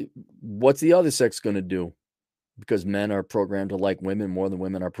 What's the other sex going to do? Because men are programmed to like women more than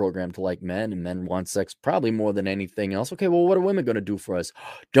women are programmed to like men, and men want sex probably more than anything else. Okay, well, what are women going to do for us?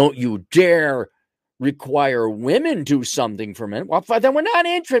 Don't you dare require women do something for men. Well, then we're not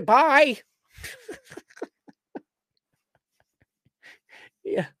interested. Bye.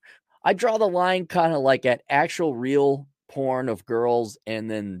 Yeah, I draw the line kind of like at actual real porn of girls and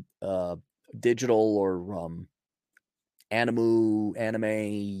then digital or anime,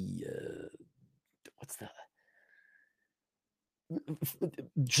 what's that?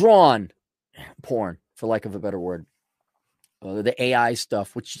 Drawn porn, for lack of a better word. The AI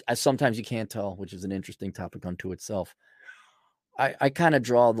stuff, which sometimes you can't tell, which is an interesting topic unto itself. I kind of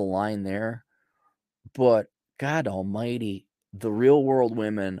draw the line there, but God almighty, the real world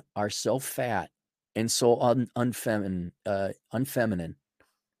women are so fat and so unfeminine,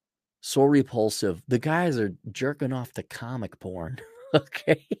 so repulsive. The guys are jerking off to comic porn.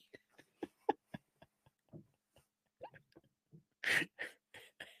 Okay.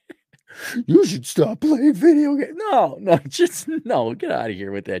 You should stop playing video games. No, get out of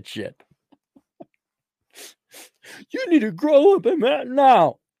here with that shit. You need to grow up, man.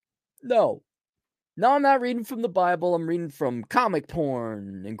 No. No, I'm not reading from the Bible. I'm reading from Comic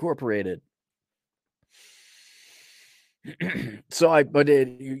Porn Incorporated.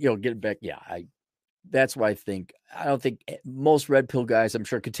 Get back. Yeah, that's why I don't think most red pill guys, I'm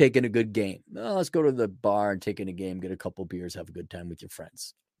sure, could take in a good game. Well, let's go to the bar and take in a game, get a couple beers, have a good time with your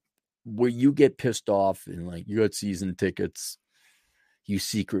friends. Where you get pissed off and like you got season tickets, you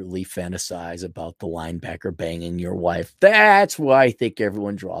secretly fantasize about the linebacker banging your wife. That's why I think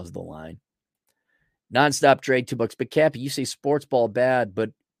everyone draws the line. Nonstop Drake, $2. But Cappy, you say sports ball bad,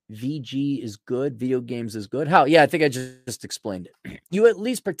 but VG is good. Video games is good. How? Yeah, I think I just explained it. You at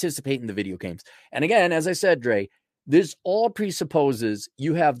least participate in the video games. And again, as I said, Dre, this all presupposes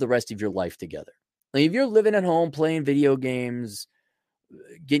you have the rest of your life together. Like if you're living at home playing video games,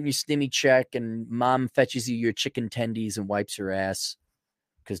 getting your stimmy check, and mom fetches you your chicken tendies and wipes your ass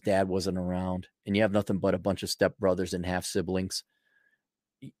because dad wasn't around, and you have nothing but a bunch of stepbrothers and half siblings.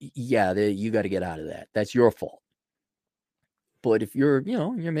 Yeah, you got to get out of that. That's your fault. But if you're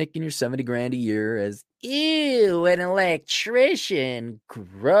making your $70,000 a year as an electrician,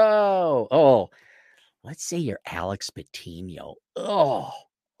 grow. Oh, let's say you're Alex Patino. Oh,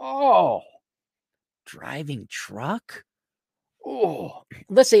 driving truck. Oh,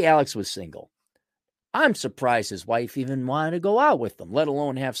 let's say Alex was single. I'm surprised his wife even wanted to go out with him, let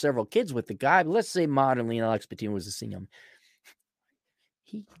alone have several kids with the guy. But let's say modernly Alex Patino was a single.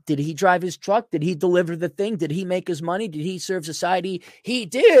 Did he drive his truck? Did he deliver the thing? Did he make his money? Did he serve society? He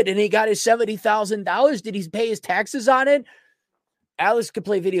did, and he got his $70,000. Did he pay his taxes on it? Alex could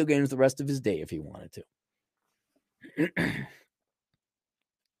play video games the rest of his day if he wanted to.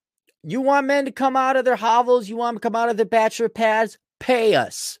 You want men to come out of their hovels? You want them to come out of their bachelor pads? Pay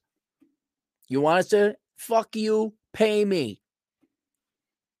us. You want us to fuck you? Pay me.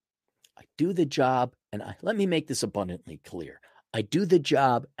 I do the job. And let me make this abundantly clear. I do the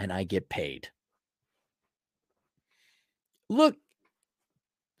job and I get paid. Look,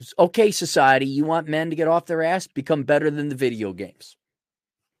 okay, society, you want men to get off their ass? Become better than the video games.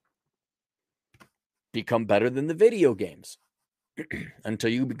 Become better than the video games. Until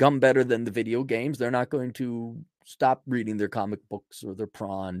you become better than the video games, they're not going to stop reading their comic books or their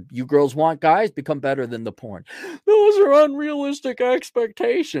prawn. You girls want guys? Become better than the porn. Those are unrealistic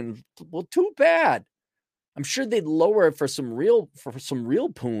expectations. Well, too bad. I'm sure they'd lower it for some real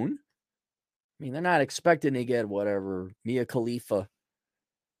poon. I mean, they're not expecting to get whatever Mia Khalifa.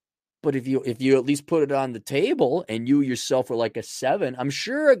 But if you at least put it on the table and you yourself were like a 7, I'm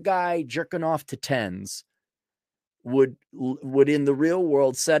sure a guy jerking off to 10s would in the real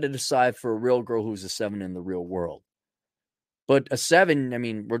world set it aside for a real girl who's a 7 in the real world. But a 7, I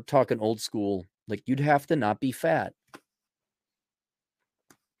mean, we're talking old school. Like, you'd have to not be fat.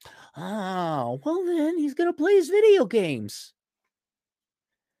 Oh, well then he's going to play his video games.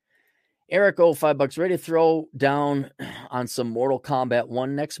 Eric, $5. Ready to throw down on some Mortal Kombat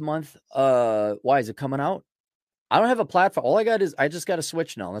 1 next month? Why is it coming out? I don't have a platform. All I got is I just got a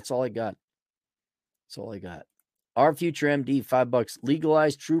Switch now. That's all I got. Our future MD, $5.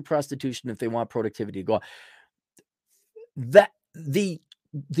 Legalize true prostitution if they want productivity to go on. That the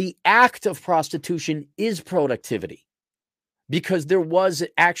act of prostitution is productivity because there was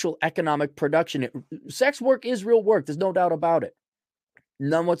actual economic production. Sex work is real work. There's no doubt about it.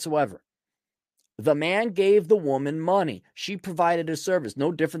 None whatsoever. The man gave the woman money. She provided a service,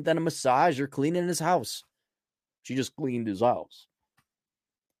 no different than a massage or cleaning his house. She just cleaned his house.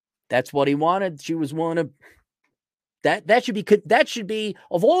 That's what he wanted. She was willing to. That should be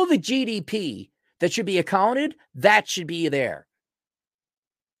of all the GDP that should be accounted. That should be there.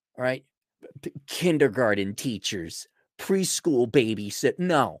 All right, kindergarten teachers, preschool babysit.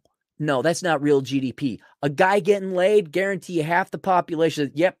 No, that's not real GDP. A guy getting laid, guarantee you half the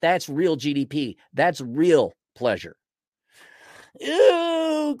population. Yep, that's real GDP. That's real pleasure.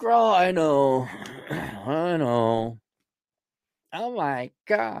 Ew, girl, I know. Oh my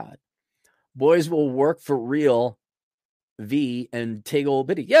God. Boys will work for real V and take old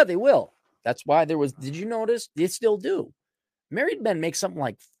bitty. Yeah, they will. That's why did you notice? They still do. Married men make something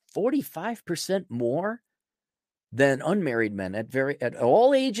like 45% more than unmarried men at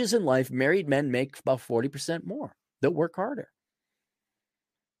all ages in life. Married men make about 40% more. They'll work harder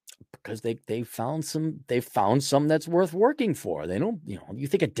because they found some that's worth working for. They don't, you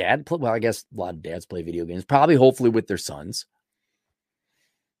think a dad well, I guess a lot of dads play video games, probably hopefully with their sons,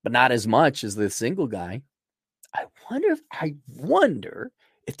 but not as much as the single guy. I wonder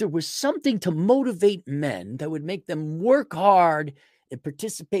if there was something to motivate men that would make them work hard and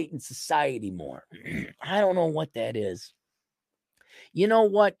participate in society more. I don't know what that is. You know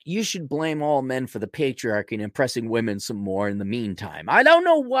what? You should blame all men for the patriarchy and impressing women some more in the meantime. I don't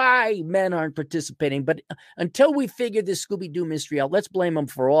know why men aren't participating, but until we figure this Scooby-Doo mystery out, let's blame them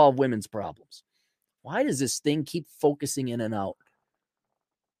for all women's problems. Why does this thing keep focusing in and out?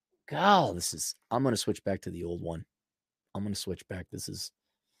 God, I'm going to switch back to the old one. I'm going to switch back. This is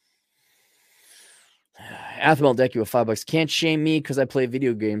Athmel Deck, you with $5. Can't shame me because I play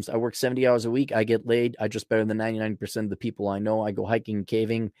video games. I work 70 hours a week. I get laid. I just better than 99% of the people I know. I go hiking and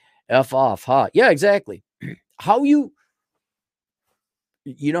caving. F off, huh? Yeah, exactly. You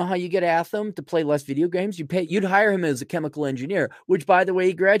know how you get Atham to play less video games? You'd hire him as a chemical engineer, which, by the way,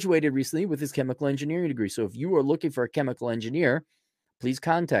 he graduated recently with his chemical engineering degree. So if you are looking for a chemical engineer, please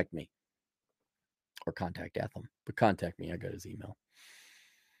contact me. Or contact Atham. But contact me. I got his email.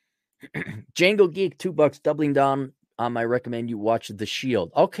 Django Geek, $2, doubling down on my recommend you watch The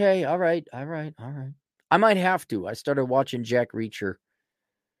Shield. Okay, all right. I might have to. I started watching Jack Reacher.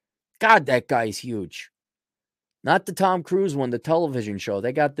 God, that guy's huge. Not the Tom Cruise one, the television show.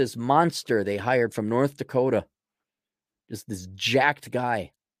 They got this monster they hired from North Dakota. Just this jacked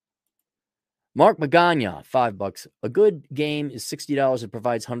guy. Mark Magana, $5. A good game is $60. It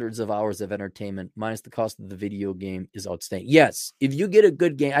provides hundreds of hours of entertainment, minus the cost of the video game is outstanding. Yes, if you get a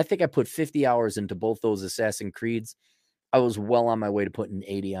good game, I think I put 50 hours into both those Assassin's Creeds. I was well on my way to putting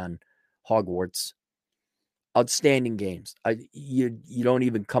 80 on Hogwarts. Outstanding games. You don't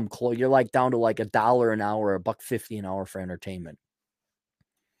even come close. You're like down to like $1 an hour, $1.50 an hour for entertainment.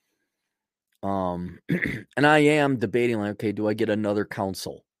 And I am debating like, okay, do I get another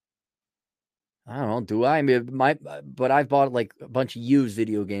console? I don't know. Do I? I mean, but I've bought like a bunch of used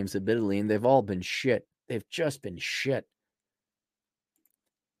video games, admittedly, and they've all been shit. They've just been shit.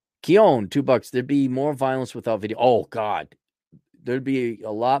 Keon, $2. There'd be more violence without video. Oh God, there'd be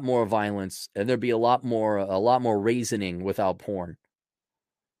a lot more violence, and there'd be a lot more reasoning without porn.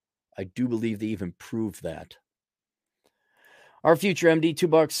 I do believe they even proved that. Our future MD,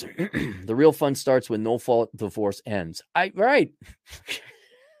 $2. The real fun starts when no fault divorce ends. Right.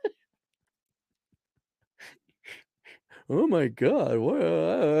 Oh my God.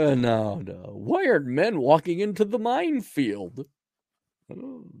 No. Why aren't men walking into the minefield?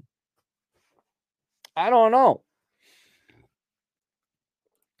 I don't know.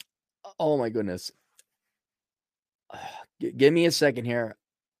 Oh my goodness. Give me a second here.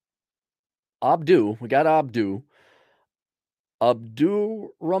 We got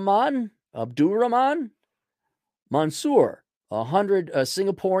Abdurrahman Mansour, 100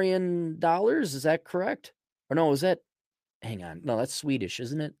 Singaporean dollars. Is that correct? Or no, is that, hang on. No, that's Swedish,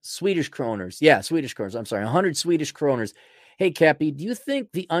 isn't it? Swedish kroners. Yeah, Swedish kroners. I'm sorry, 100 Swedish kroners. Hey, Cappy, do you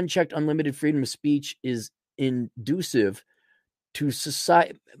think the unchecked, unlimited freedom of speech is inducive to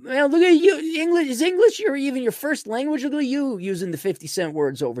society? Well, look at you. English is English your first language? Look at you using the 50-cent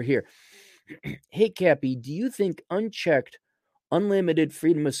words over here. Hey, Cappy, do you think unchecked, unlimited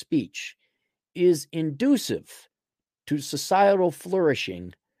freedom of speech is inducive to societal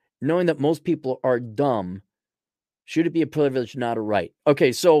flourishing, knowing that most people are dumb? Should it be a privilege, not a right?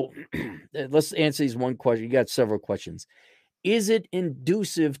 Okay, so let's answer these one question. You got several questions. Is it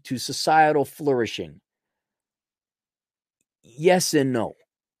inducive to societal flourishing? Yes and no.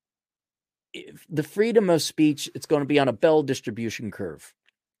 If the freedom of speech, it's going to be on a Bell distribution curve.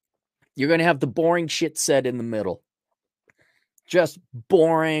 You're going to have the boring shit said in the middle. Just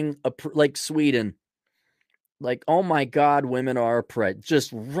boring, like Sweden. Like, oh my God, women are oppressed.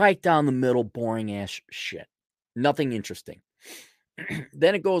 Just right down the middle, boring ass shit. Nothing interesting.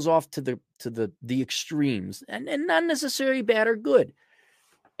 Then it goes off to the extremes, and not necessarily bad or good.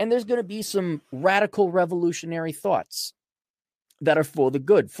 And there's going to be some radical revolutionary thoughts that are for the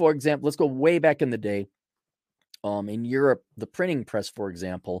good. For example, let's go way back in the day. In Europe, the printing press, for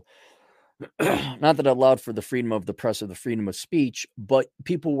example, not that it allowed for the freedom of the press or the freedom of speech, but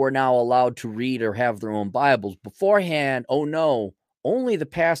people were now allowed to read or have their own Bibles. Beforehand, oh no, only the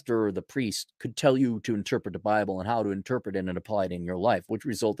pastor or the priest could tell you to interpret the Bible and how to interpret it and apply it in your life, which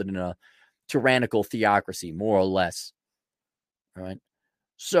resulted in a tyrannical theocracy, more or less. All right.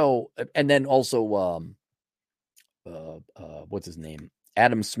 So, and then also, what's his name?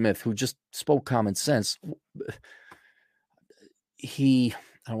 Adam Smith, who just spoke common sense.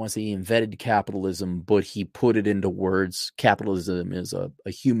 I don't want to say he invented capitalism, but he put it into words. Capitalism is a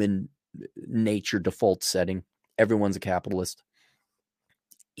human nature default setting. Everyone's a capitalist.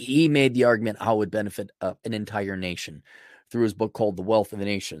 He made the argument how it would benefit an entire nation through his book called The Wealth of the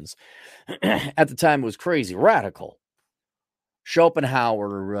Nations. At the time, it was crazy, radical.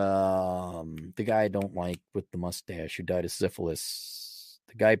 Schopenhauer, the guy I don't like with the mustache who died of syphilis,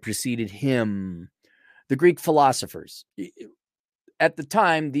 the guy preceded him, the Greek philosophers. At the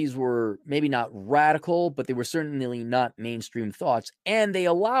time, these were maybe not radical, but they were certainly not mainstream thoughts. And they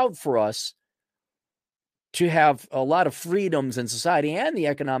allowed for us to have a lot of freedoms in society and the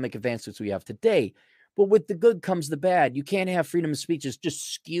economic advancements we have today. But with the good comes the bad. You can't have freedom of speech is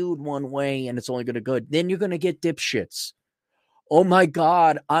just skewed one way and it's only going to good. Then you're going to get dipshits. Oh my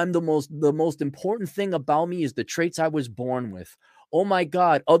God, I'm the most important thing about me is the traits I was born with. Oh my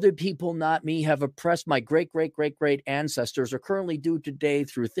God, other people, not me, have oppressed my great ancestors or currently do today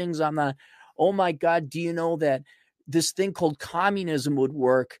through things I'm not. Oh my God, do you know that this thing called communism would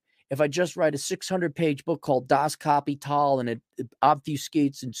work if I just write a 600-page book called Das Kapital and it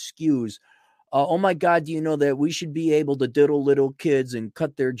obfuscates and skews? Oh my God, do you know that we should be able to diddle little kids and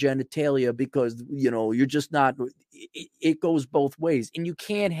cut their genitalia because, you're just not, it goes both ways. And you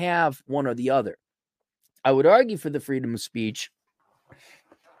can't have one or the other. I would argue for the freedom of speech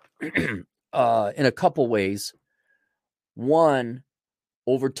in a couple ways. One,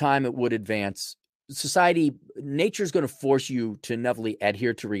 over time, it would advance. Society, nature is going to force you to inevitably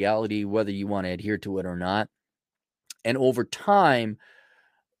adhere to reality, whether you want to adhere to it or not. And over time,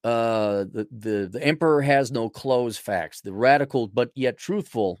 the emperor has no clothes facts. The radical but yet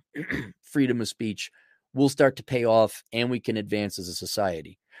truthful freedom of speech will start to pay off, and we can advance as a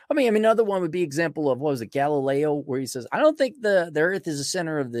society. I mean, another one would be example of, what was it, Galileo, where he says, I don't think the Earth is the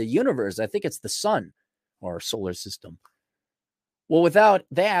center of the universe. I think it's the sun or solar system. Well, without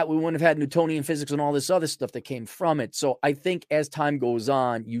that, we wouldn't have had Newtonian physics and all this other stuff that came from it. So I think as time goes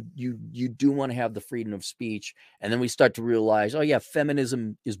on, you do want to have the freedom of speech. And then we start to realize, oh yeah,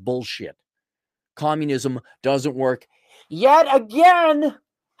 feminism is bullshit. Communism doesn't work. Yet again,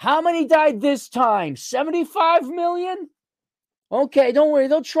 how many died this time? 75 million? Okay, don't worry.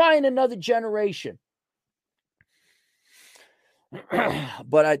 They'll try in another generation.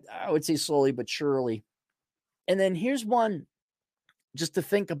 But I would say slowly but surely. And then here's one just to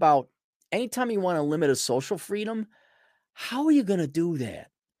think about anytime you want to limit a social freedom, how are you going to do that?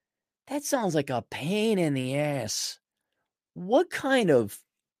 That sounds like a pain in the ass. What kind of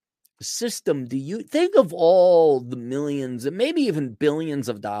system do you think of all the millions and maybe even billions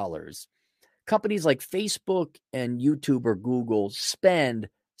of dollars companies like Facebook and YouTube or Google spend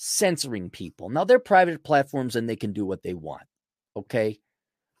censoring people? Now, they're private platforms and they can do what they want. Okay.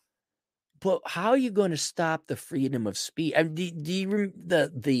 But how are you going to stop the freedom of speech? I mean, do you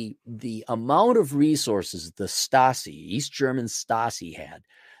the amount of resources the Stasi, East German Stasi had,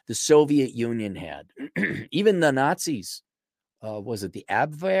 the Soviet Union had, even the Nazis, was it the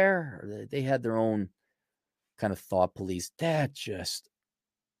Abwehr? They had their own kind of thought police. That just,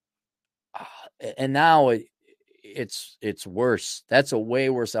 and now it's worse. That's a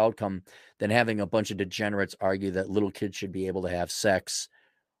way worse outcome than having a bunch of degenerates argue that little kids should be able to have sex.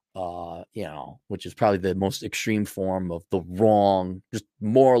 Which is probably the most extreme form of the wrong, just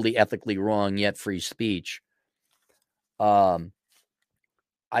morally, ethically wrong, yet free speech. You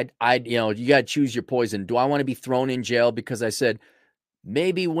got to choose your poison. Do I want to be thrown in jail because I said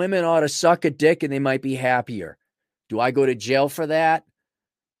maybe women ought to suck a dick and they might be happier? Do I go to jail for that?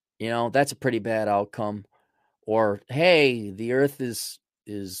 That's a pretty bad outcome. Or, hey, the earth is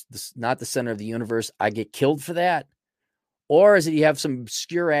not the center of the universe. I get killed for that. Or is it you have some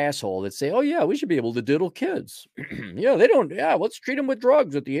obscure asshole that say, oh, yeah, we should be able to diddle kids. Yeah, they don't. Yeah, let's treat them with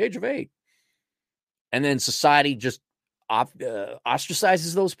drugs at the age of 8. And then society just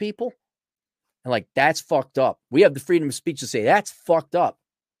ostracizes those people. And like, that's fucked up. We have the freedom of speech to say that's fucked up.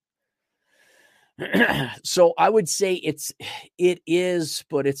 So I would say it is,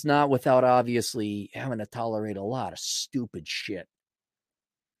 but it's not without obviously having to tolerate a lot of stupid shit.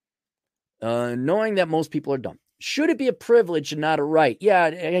 Knowing that most people are dumb. Should it be a privilege and not a right? Yeah,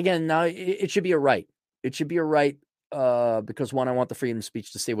 again, now it should be a right. It should be a right because, one, I want the freedom of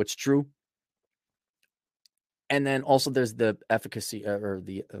speech to say what's true. And then also there's the efficacy or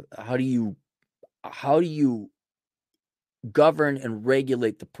the how do you govern and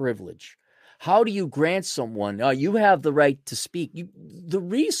regulate the privilege? How do you grant someone, you have the right to speak? The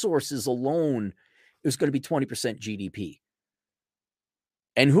resources alone is going to be 20% GDP.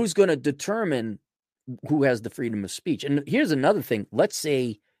 And who's going to determine who has the freedom of speech? And here's another thing. Let's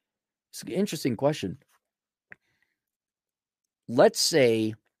say, it's an interesting question. Let's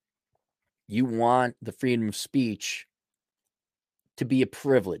say you want the freedom of speech to be a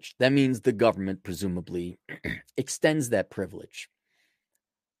privilege. That means the government presumably extends that privilege.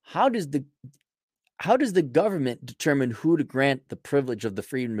 How does the government determine who to grant the privilege of the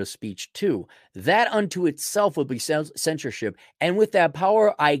freedom of speech to? That unto itself will be censorship. And with that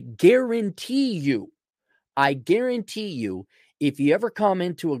power, I guarantee you, if you ever come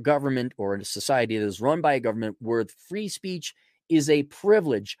into a government or a society that is run by a government where free speech is a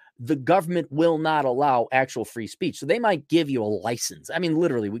privilege, the government will not allow actual free speech. So they might give you a license. I mean,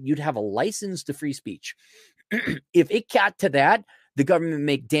 literally, you'd have a license to free speech. If it got to that, the government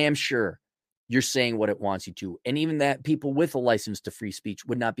make damn sure you're saying what it wants you to. And even that people with a license to free speech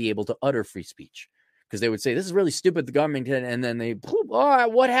would not be able to utter free speech because they would say, this is really stupid, the government did. And then they,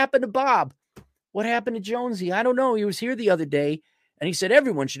 what happened to Bob? What happened to Jonesy? I don't know. He was here the other day and he said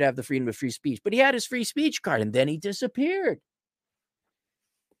everyone should have the freedom of free speech, but he had his free speech card and then he disappeared.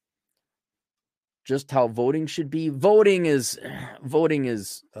 Just how voting should be. Voting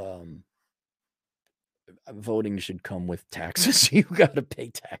should come with taxes. You got to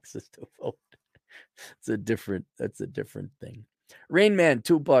pay taxes to vote. That's a different thing. Rain Man,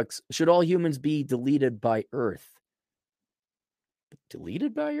 $2. Should all humans be deleted by Earth?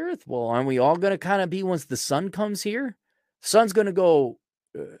 Deleted by Earth? Well, aren't we all going to kind of be once the sun comes here? The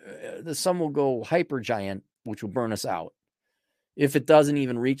sun will go hyper giant, which will burn us out. If it doesn't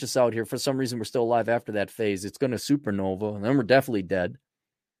even reach us out here, for some reason we're still alive after that phase, it's going to supernova, and then we're definitely dead.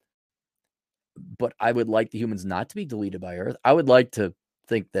 But I would like the humans not to be deleted by Earth. I would like to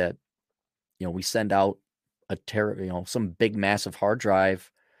think that, we send out some big massive hard drive,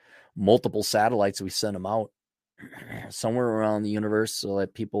 multiple satellites, we send them out somewhere around the universe so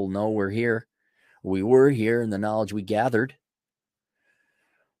that people know we're here. We were here and the knowledge we gathered.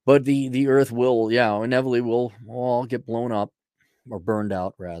 But the Earth will, inevitably will all get blown up or burned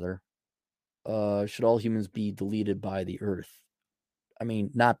out, rather. Should all humans be deleted by the Earth? I mean,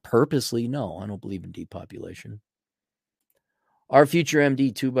 not purposely. No, I don't believe in depopulation. Our future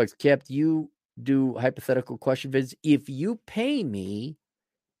MD, $2. Cap, you do hypothetical question vids. If you pay me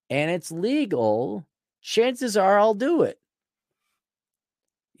and it's legal, chances are I'll do it.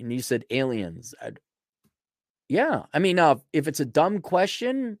 And you said aliens. Yeah. I mean, now, if it's a dumb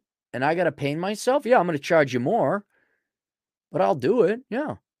question and I got to pay myself, I'm going to charge you more. but I'll do it.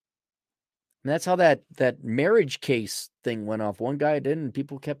 Yeah. And that's how that marriage case thing went off. One guy didn't.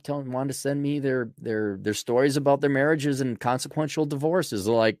 People kept wanted to send me their stories about their marriages and consequential divorces.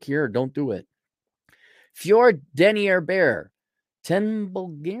 They're like, here, don't do it. Fjord Denier Bear, 10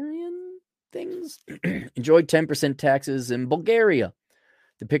 Bulgarian things. Enjoyed 10% taxes in Bulgaria.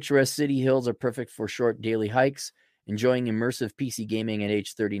 The picturesque city hills are perfect for short daily hikes. Enjoying immersive PC gaming at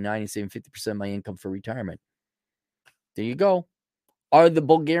age 39 and saving 50% of my income for retirement. There you go. Are the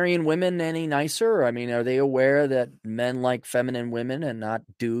Bulgarian women any nicer? I mean, are they aware that men like feminine women and not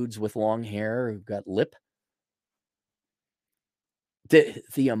dudes with long hair who've got lip?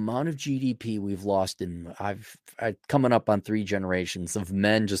 The amount of GDP we've lost I've coming up on 3 generations of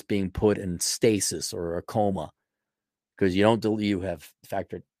men just being put in stasis or a coma because you have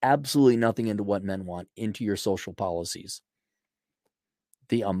factored absolutely nothing into what men want into your social policies.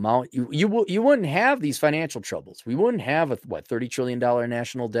 The amount you wouldn't have these financial troubles. We wouldn't have a $30 trillion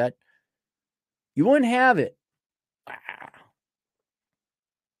national debt. You wouldn't have it.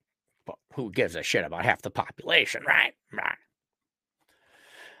 But who gives a shit about half the population, right?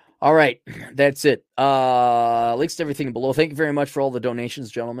 All right, that's it. Links to everything below. Thank you very much for all the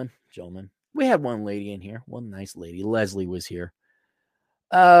donations, gentlemen. We had one lady in here, one nice lady. Leslie was here.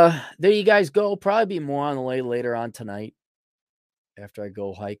 There you guys go. Probably be more on the way later on tonight after I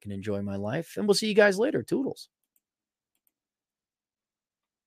go hike and enjoy my life. And we'll see you guys later. Toodles.